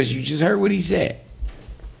finish because you just heard what he said.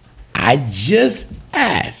 I just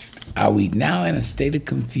asked, are we now in a state of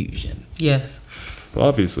confusion Yes. Well,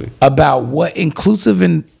 obviously. about what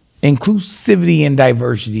inclusivity and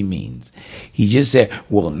diversity means? He just said,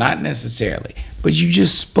 well, not necessarily. But you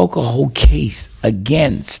just spoke a whole case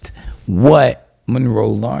against what Monroe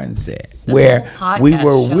Lawrence said, where whole we podcast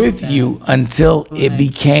were showed with that. you until it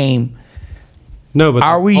became... No, but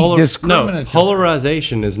Are we No, discriminatory?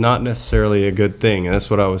 polarization is not necessarily a good thing, and that's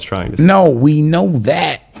what I was trying to say. No, we know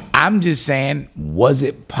that. I'm just saying, was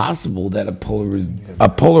it possible that a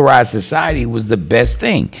polarized society was the best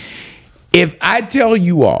thing? If I tell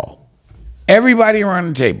you all, everybody around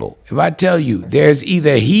the table, if I tell you there's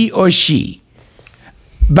either he or she,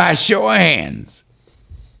 by show of hands,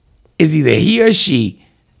 is either he or she,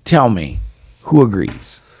 tell me who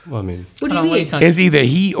agrees. Well, I mean, What do Hold on, you what are you mean? talking It's either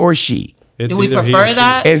he or she. it's Do we either he prefer or she.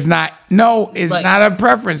 that? It's not, no, it's Like- not a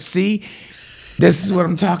preference. See, this is what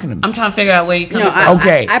I'm talking about. I'm trying to figure out where you coming No, from.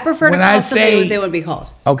 Okay, I prefer to when call I somebody say- what they would be called.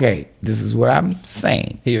 Okay, this is what I'm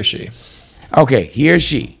saying. He or she. Okay, he or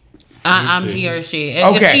she. I'm he or she.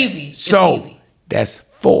 Okay, It's easy. It's so easy. that's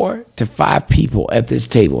 4 to 5 people at this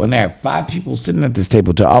table, and there are 5 people sitting at this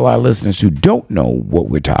table. To all our listeners who don't know what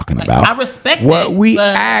we're talking about, I respect what it, we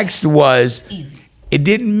but asked was, easy. it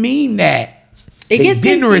didn't mean that It they gets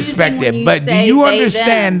didn't confusing respect when it. you But do say you they,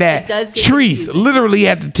 understand them. It does that get Treese confusing. literally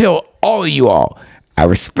had to tell all of you all, I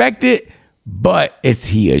respect it, but it's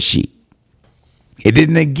he or she. It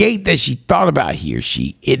didn't negate that she thought about he or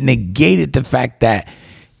she. It negated the fact that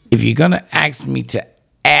if you're going to ask me to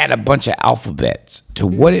add a bunch of alphabets to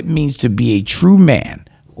what it means to be a true man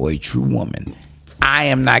or a true woman, I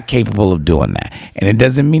am not capable of doing that. And it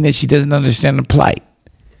doesn't mean that she doesn't understand the plight.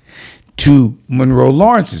 To Monroe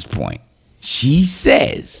Lawrence's point, she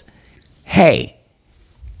says, hey,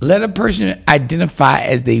 let a person identify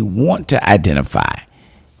as they want to identify,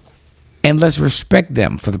 and let's respect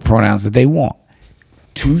them for the pronouns that they want.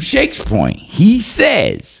 To Shake's point, he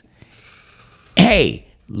says, hey,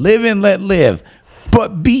 live and let live.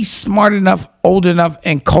 but be smart enough, old enough,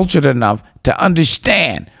 and cultured enough to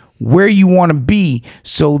understand where you want to be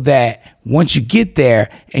so that once you get there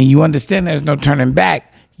and you understand there's no turning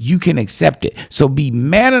back, you can accept it. So be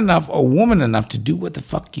man enough or woman enough to do what the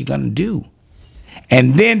fuck you're going to do.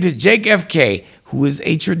 And then to Jake FK, who is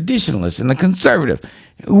a traditionalist and a conservative,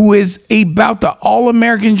 who is about the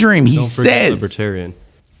all-American dream. He says, libertarian.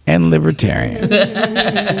 And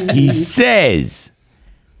libertarian. He says,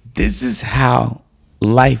 this is how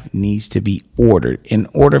life needs to be ordered in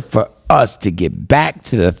order for us to get back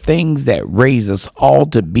to the things that raise us all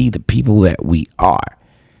to be the people that we are.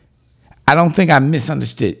 I don't think I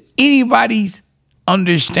misunderstood anybody's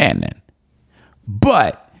understanding,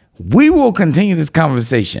 but we will continue this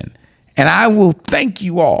conversation. And I will thank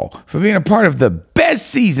you all for being a part of the best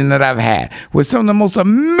season that I've had with some of the most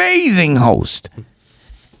amazing hosts.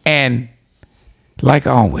 And like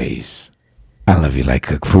always, I love you like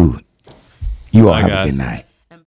cooked food. You all have a good night.